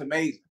 My mom's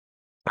amazing.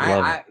 I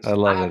love it. I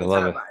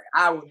love it.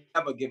 I would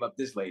never give up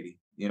this lady,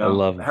 you know? I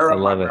love it. Her I or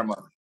my love it.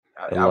 grandmother.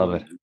 I love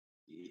it.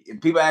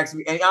 And people ask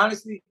me, and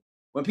honestly,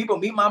 when people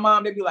meet my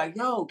mom, they be like,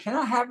 yo, can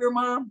I have your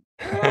mom?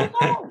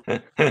 No.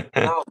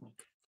 No.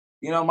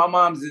 You know, my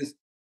mom's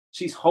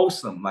she's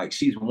wholesome. Like,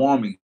 she's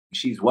warming,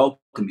 she's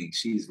welcoming,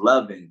 she's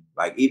loving.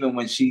 Like, even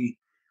when she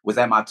was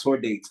at my tour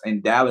dates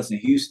in Dallas and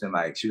Houston,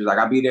 like, she was like,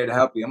 I'll be there to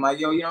help you. I'm like,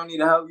 yo, you don't need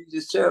to help, you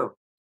just chill,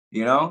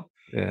 you know?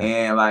 Yeah.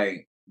 And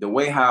like the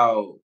way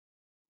how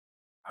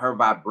her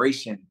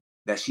vibration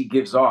that she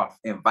gives off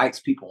invites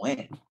people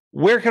in.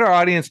 Where can our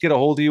audience get a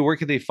hold of you? Where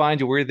could they find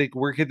you?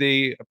 Where could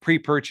they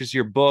pre-purchase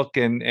your book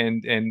and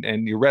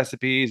your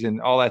recipes and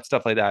all that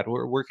stuff like that?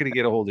 Where could they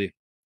get a hold of you?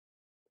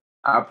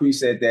 I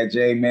appreciate that,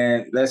 Jay,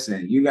 man.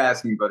 Listen, you guys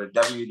can go to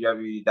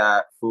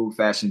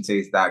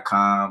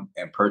www.foodfashiontaste.com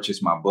and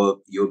purchase my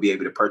book. You'll be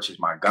able to purchase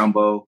my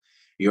gumbo.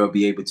 You'll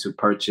be able to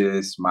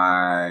purchase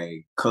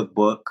my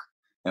cookbook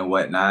and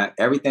whatnot.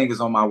 Everything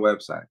is on my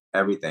website.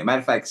 Everything. Matter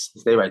of fact,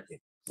 stay right there.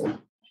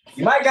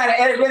 You might got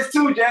to edit this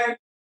too, Jay.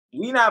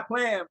 We not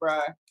playing,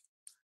 bro.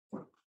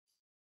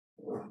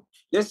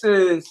 This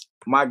is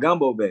my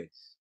gumbo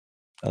base.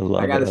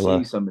 I got to see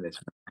you some of this.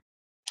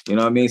 You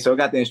know what I mean? So I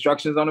got the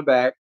instructions on the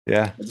back.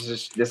 Yeah.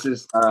 This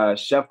is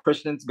Chef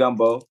Christian's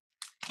gumbo.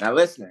 Now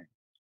listen,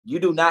 you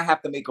do not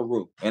have to make a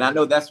roux. And I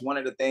know that's one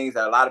of the things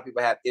that a lot of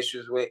people have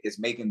issues with, is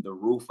making the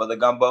roux for the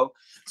gumbo.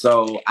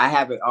 So I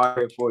have it all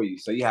here for you.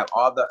 So you have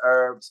all the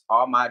herbs,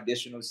 all my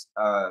additional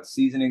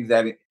seasonings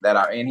that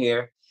are in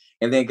here.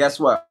 And then guess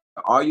what?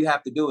 All you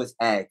have to do is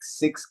add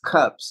 6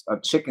 cups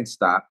of chicken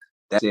stock.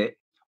 That's it.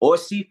 Or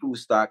seafood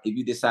stock if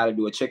you decide to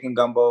do a chicken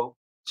gumbo,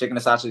 chicken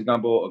and sausage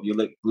gumbo, or if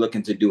you're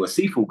looking to do a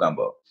seafood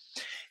gumbo.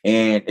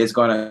 And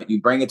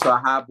you bring it to a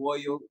high boil,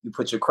 you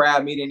put your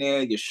crab meat in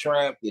there, your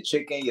shrimp, your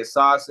chicken, your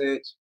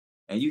sausage,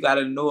 and you got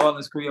a New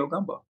Orleans Creole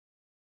gumbo.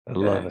 I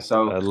love it.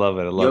 So I love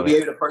it. You'll be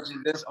able to purchase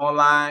this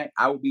online.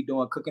 I will be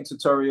doing cooking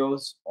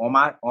tutorials on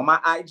my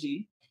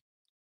IG,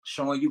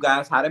 showing you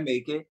guys how to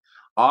make it.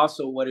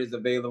 Also, what is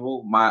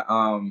available, my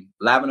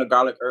lavender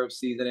garlic herb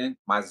seasoning,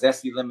 my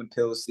zesty lemon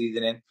peel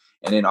seasoning,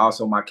 and then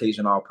also my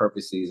Cajun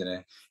all-purpose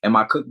seasoning. And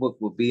my cookbook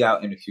will be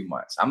out in a few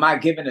months. I'm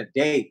not giving a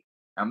date.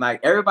 I'm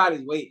like,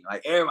 everybody's waiting.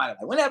 Like, everybody,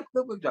 like, when that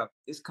cookbook drop,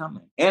 it's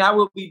coming. And I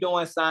will be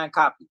doing signed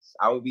copies.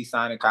 I will be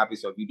signing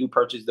copies. So if you do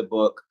purchase the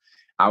book,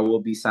 I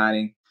will be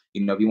signing.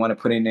 You know, if you want to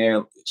put in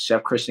there,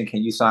 Chef Christian,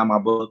 can you sign my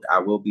book? I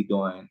will be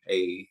doing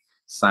a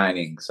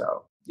signing.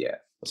 So yeah.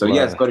 So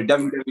yes, go to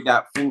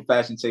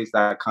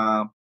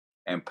www.foodfashiontaste.com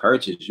and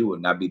purchase. You will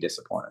not be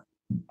disappointed.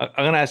 I'm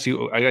going to ask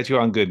you, I got you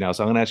on good now.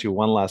 So I'm going to ask you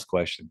one last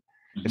question.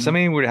 Mm-hmm. If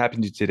something were to happen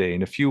to you today,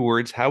 in a few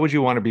words, how would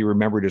you want to be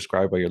remembered,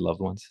 described by your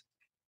loved ones?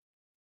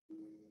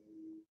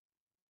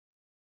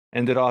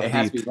 End it off. It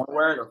has to be one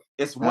word. Or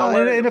it's one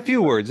word. In a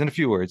few words. In a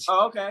few words.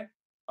 Oh, okay.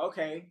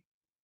 Okay.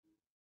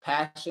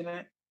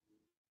 Passionate,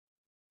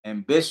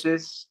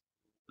 ambitious,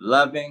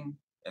 loving,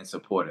 and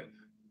supportive.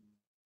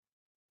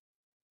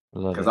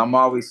 Because I'm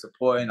always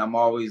supporting, I'm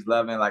always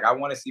loving. Like, I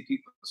want to see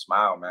people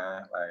smile,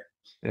 man. Like,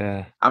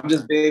 yeah, I'm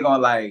just big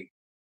on, like,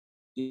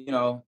 you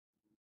know,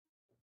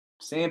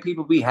 seeing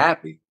people be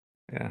happy.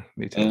 Yeah,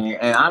 me too.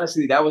 And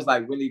honestly, that was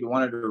like really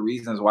one of the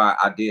reasons why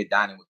I did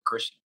Dining with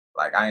Christian.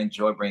 Like, I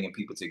enjoy bringing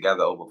people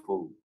together over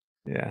food.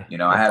 Yeah. You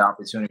know, I had an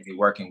opportunity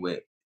working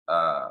with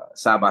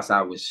side by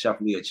side with Chef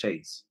Leah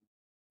Chase.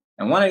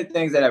 And one of the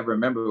things that I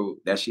remember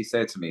that she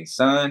said to me,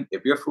 son,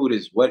 if your food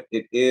is what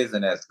it is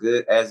and as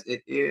good as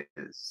it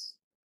is,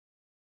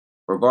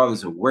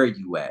 regardless of where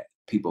you at,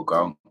 people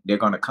go, they're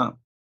going to come.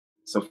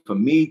 So for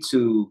me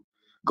to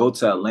go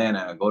to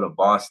Atlanta, go to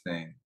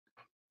Boston,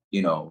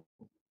 you know,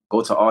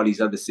 go to all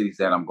these other cities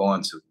that I'm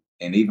going to,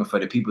 and even for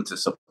the people to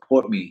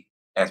support me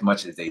as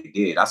much as they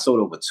did, I sold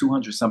over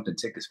 200 something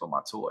tickets for my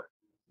tour.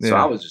 So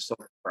I was just so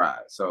proud.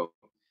 So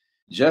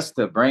just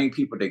to bring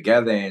people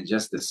together and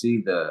just to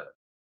see the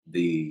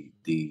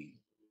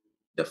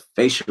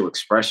facial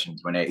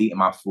expressions when they're eating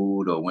my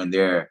food or when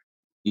they're,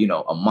 you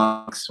know,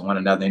 amongst one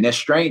another, and they're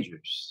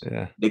strangers.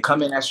 Yeah. They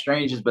come in as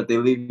strangers, but they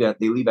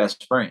leave as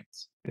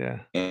friends. Yeah.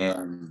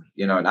 And,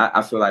 you know, and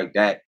I feel like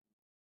that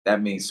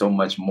means so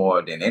much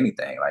more than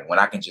anything. Like when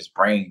I can just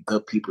bring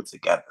good people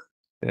together,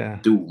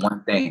 do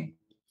one thing.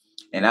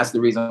 And that's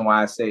the reason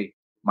why I say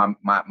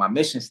my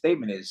mission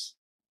statement is,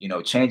 you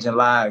know, changing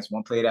lives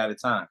one plate at a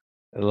time.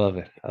 I love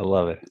it. I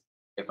love it.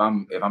 If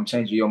I'm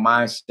changing your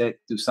mindset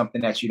through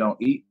something that you don't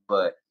eat,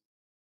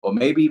 or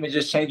maybe even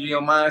just changing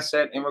your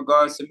mindset in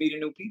regards to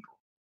meeting new people.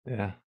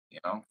 Yeah. You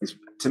know,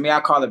 to me, I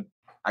call it,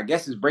 I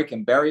guess it's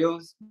breaking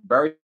barriers.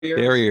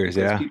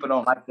 Yeah. People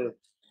don't like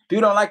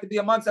to be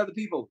amongst other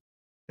people.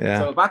 Yeah.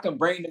 So if I can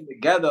bring them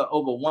together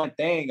over one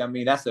thing, I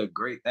mean, that's a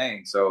great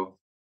thing. So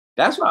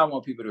that's what I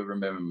want people to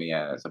remember me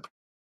as, a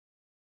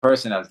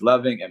person that's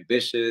loving,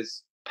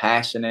 ambitious,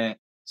 passionate,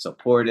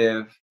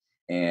 supportive,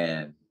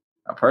 and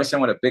a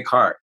person with a big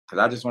heart.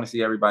 Because I just want to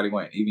see everybody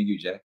win, even you,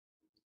 Jay.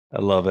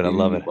 I love it. I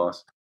love it.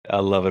 Boss. I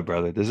love it,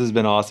 brother. This has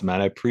been awesome, man.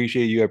 I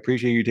appreciate you. I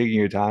appreciate you taking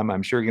your time.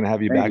 I'm sure we're going to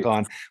have you back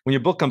on when your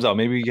book comes out.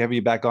 Maybe we can have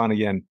you back on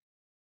again.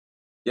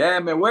 Yeah,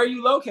 man. Where are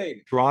you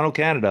located? Toronto,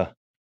 Canada.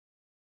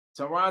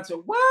 Toronto.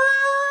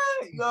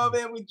 What? You go over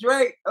there with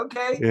Drake.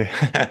 Okay.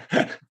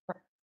 Yeah.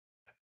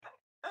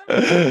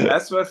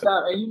 That's what's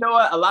up. And you know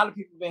what? A lot of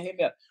people have been hitting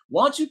me up.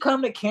 Why don't you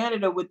come to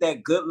Canada with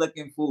that good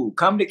looking food?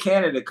 Come to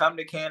Canada.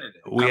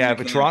 We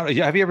have a Toronto.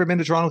 Have you ever been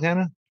to Toronto,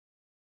 Canada?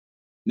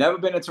 Never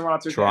been to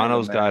Toronto.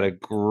 Toronto's got a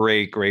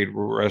great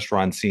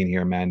restaurant scene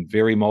here, man.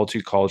 Very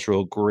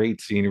multicultural, great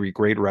scenery,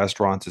 great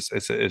restaurants.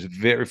 It's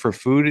very, for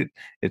food.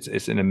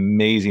 It's an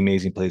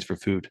amazing place for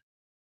food.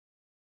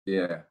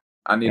 Yeah,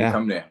 I need to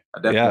come there. I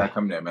definitely gotta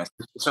come there, man.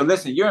 So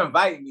listen, you're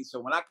inviting me.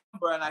 So when I come,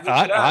 bro, and I hit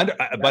you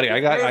up, buddy,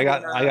 I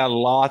got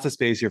lots of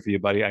space here for you,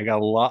 buddy. I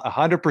got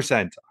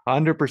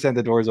 100%.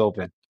 The door's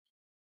open.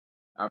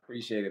 I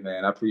appreciate it,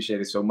 man. I appreciate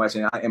it so much,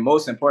 and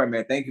most important,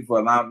 man, thank you for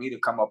allowing me to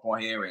come up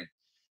on here and,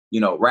 you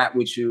know, rap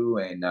with you.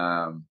 And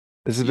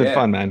this has been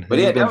fun, man. But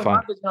that was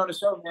fun. On the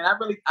show, man.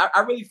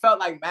 I really felt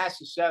like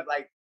MasterChef,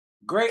 like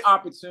great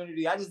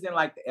opportunity. I just didn't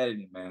like the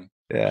editing, man.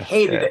 Yeah,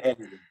 hated the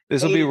editing.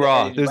 This will be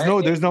raw.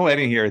 There's no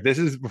editing here. This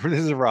is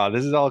raw.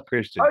 This is all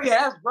Christian. Oh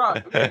yeah, that's raw.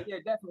 Yeah,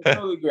 definitely,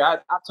 totally agree. I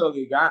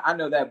totally agree. I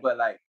know that, but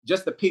like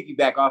just to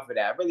piggyback off of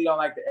that, I really don't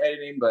like the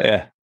editing,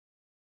 but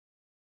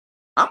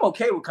I'm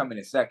okay with coming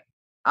in second.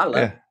 I love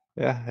it.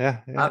 Yeah.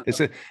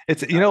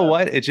 It's you know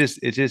what? It's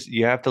just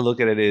you have to look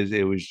at it as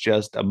it was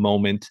just a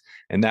moment,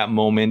 and that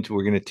moment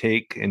we're gonna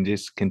take and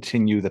just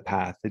continue the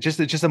path. It's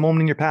just a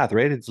moment in your path,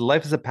 right? It's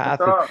life is a path.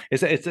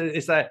 It's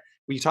that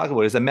what you talk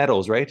about is the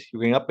medals, right?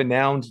 You're going up and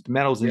down the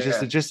medals, and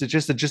it's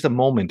just a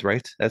moment,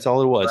 right? That's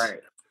all it was.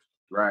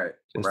 Right.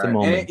 Just a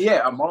moment. And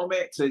a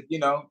moment to, you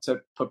know, to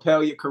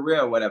propel your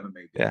career or whatever,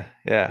 maybe.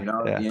 Yeah. You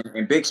know,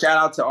 and big shout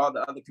out to all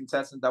the other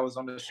contestants that was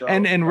on the show.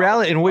 And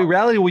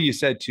rally, what you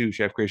said too,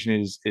 Chef Christian,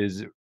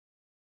 is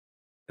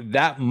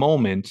that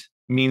moment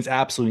means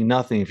absolutely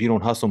nothing if you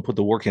don't hustle and put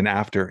the work in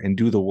after and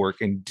do the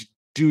work and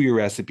do your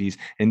recipes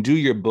and do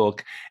your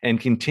book and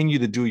continue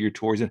to do your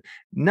tours. And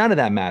none of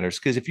that matters,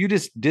 because if you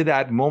just did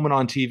that moment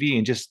on TV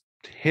and just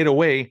hit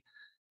away,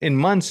 in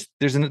months,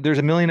 there's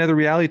a million other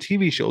reality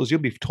TV shows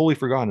you'll be totally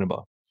forgotten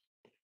about.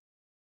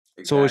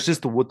 Exactly. So it's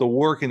just the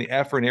work and the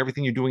effort and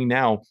everything you're doing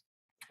now,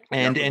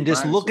 and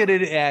just look at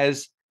it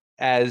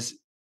as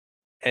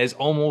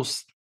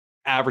almost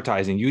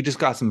advertising. You just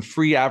got some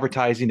free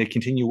advertising to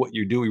continue what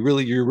you're doing.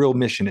 Really, your real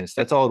mission is.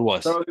 That's all it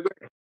was. Totally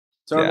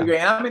agree.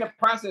 And I'm in the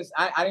process.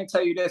 I didn't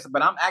tell you this,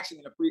 but I'm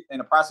actually in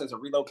the process of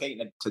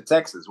relocating to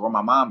Texas, where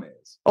my mom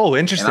is. Oh,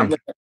 interesting.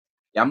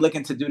 I'm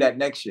looking to do that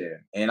next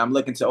year, and I'm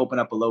looking to open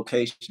up a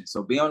location.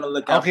 So be on the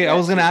lookout. Okay, I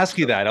was going to ask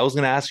you that.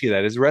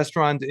 Is a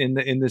restaurant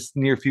in this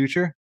near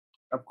future?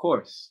 Of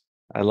course.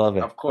 I love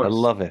it. Of course. I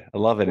love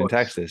it in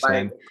Texas,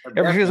 man.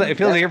 It feels like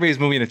everybody's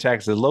moving to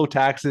Texas. Low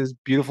taxes,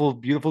 beautiful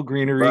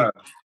greenery.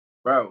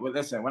 Bro, well,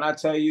 listen, when I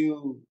tell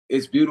you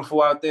it's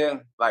beautiful out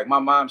there, like my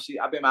mom,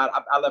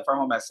 I left her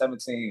home at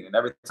 17, and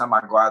every time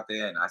I go out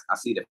there and I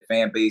see the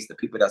fan base, the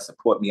people that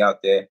support me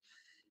out there,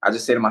 I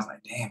just say to myself,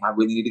 like, damn, I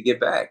really need to get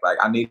back. Like,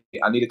 I need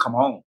to come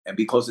home and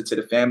be closer to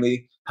the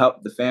family,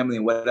 help the family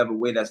in whatever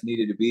way that's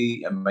needed to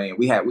be. I mean,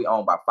 we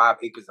own about 5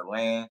 acres of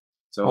land.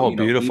 So,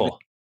 beautiful.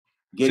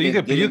 So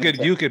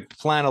you could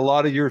plan a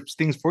lot of your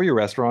things for your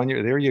restaurant.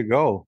 There you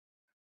go.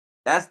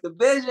 That's the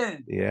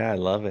vision. Yeah, I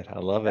love it.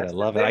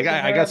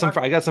 I got some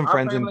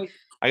friends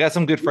I got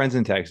some good friends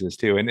in Texas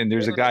too. And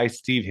there's a guy,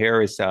 Steve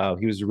Harris.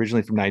 He was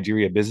originally from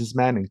Nigeria,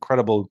 businessman,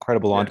 incredible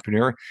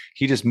entrepreneur.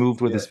 He just moved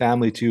with his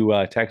family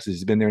to Texas.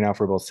 He's been there now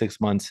for about 6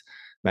 months.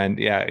 Man,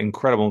 yeah,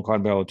 incredible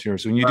entrepreneur.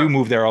 So when you do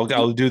move there,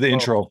 I'll do the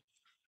intro.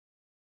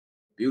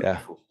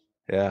 Beautiful.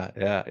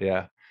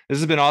 Yeah. This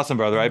has been awesome,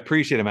 brother. I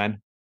appreciate it,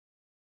 man.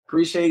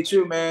 Appreciate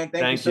you, man.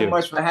 Thank you so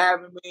much for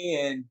having me.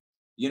 And,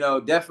 you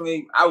know,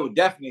 I would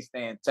definitely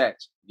stay in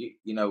touch.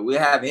 You know, we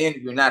have an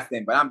interview, not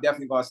staying, but I'm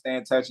definitely going to stay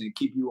in touch and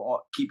keep you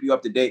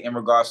up to date in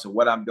regards to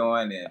what I'm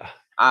doing. And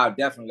I'll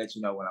definitely let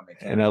you know when I'm in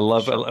Canada. And I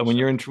love it when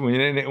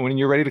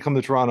you're ready to come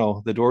to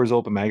Toronto, the door is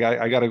open, man.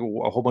 I got a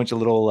whole bunch of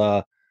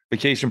little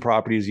vacation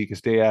properties you can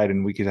stay at,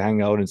 and we can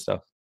hang out and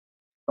stuff.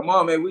 Come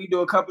on, man. We can do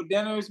a couple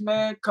dinners,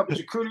 man. Couple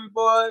charcuterie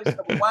boys,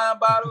 couple wine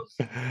bottles.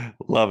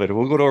 Love it.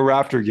 We'll go to a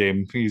Raptor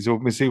game.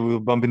 Let me see. We'll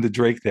bump into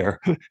Drake there.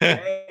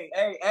 Hey.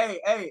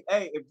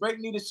 If Drake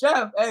need a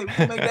chef, hey, we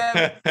can make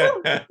that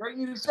too. Drake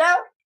need a chef.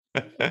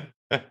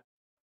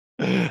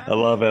 I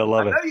love it. I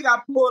know you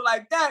got pulled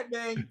like that,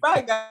 man. You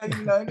probably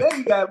got,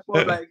 you got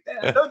pulled like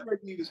that. I know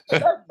Drake need a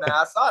chef now.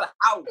 I saw the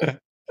house.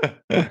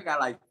 I got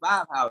like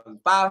 5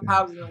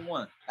 houses in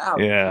one.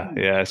 Yeah,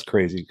 it's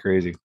crazy.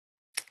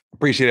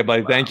 Appreciate it,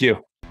 buddy. Wow. Thank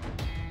you.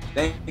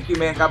 Thank you,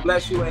 man. God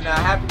bless you. And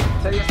happy,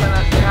 tell your son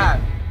I say hi.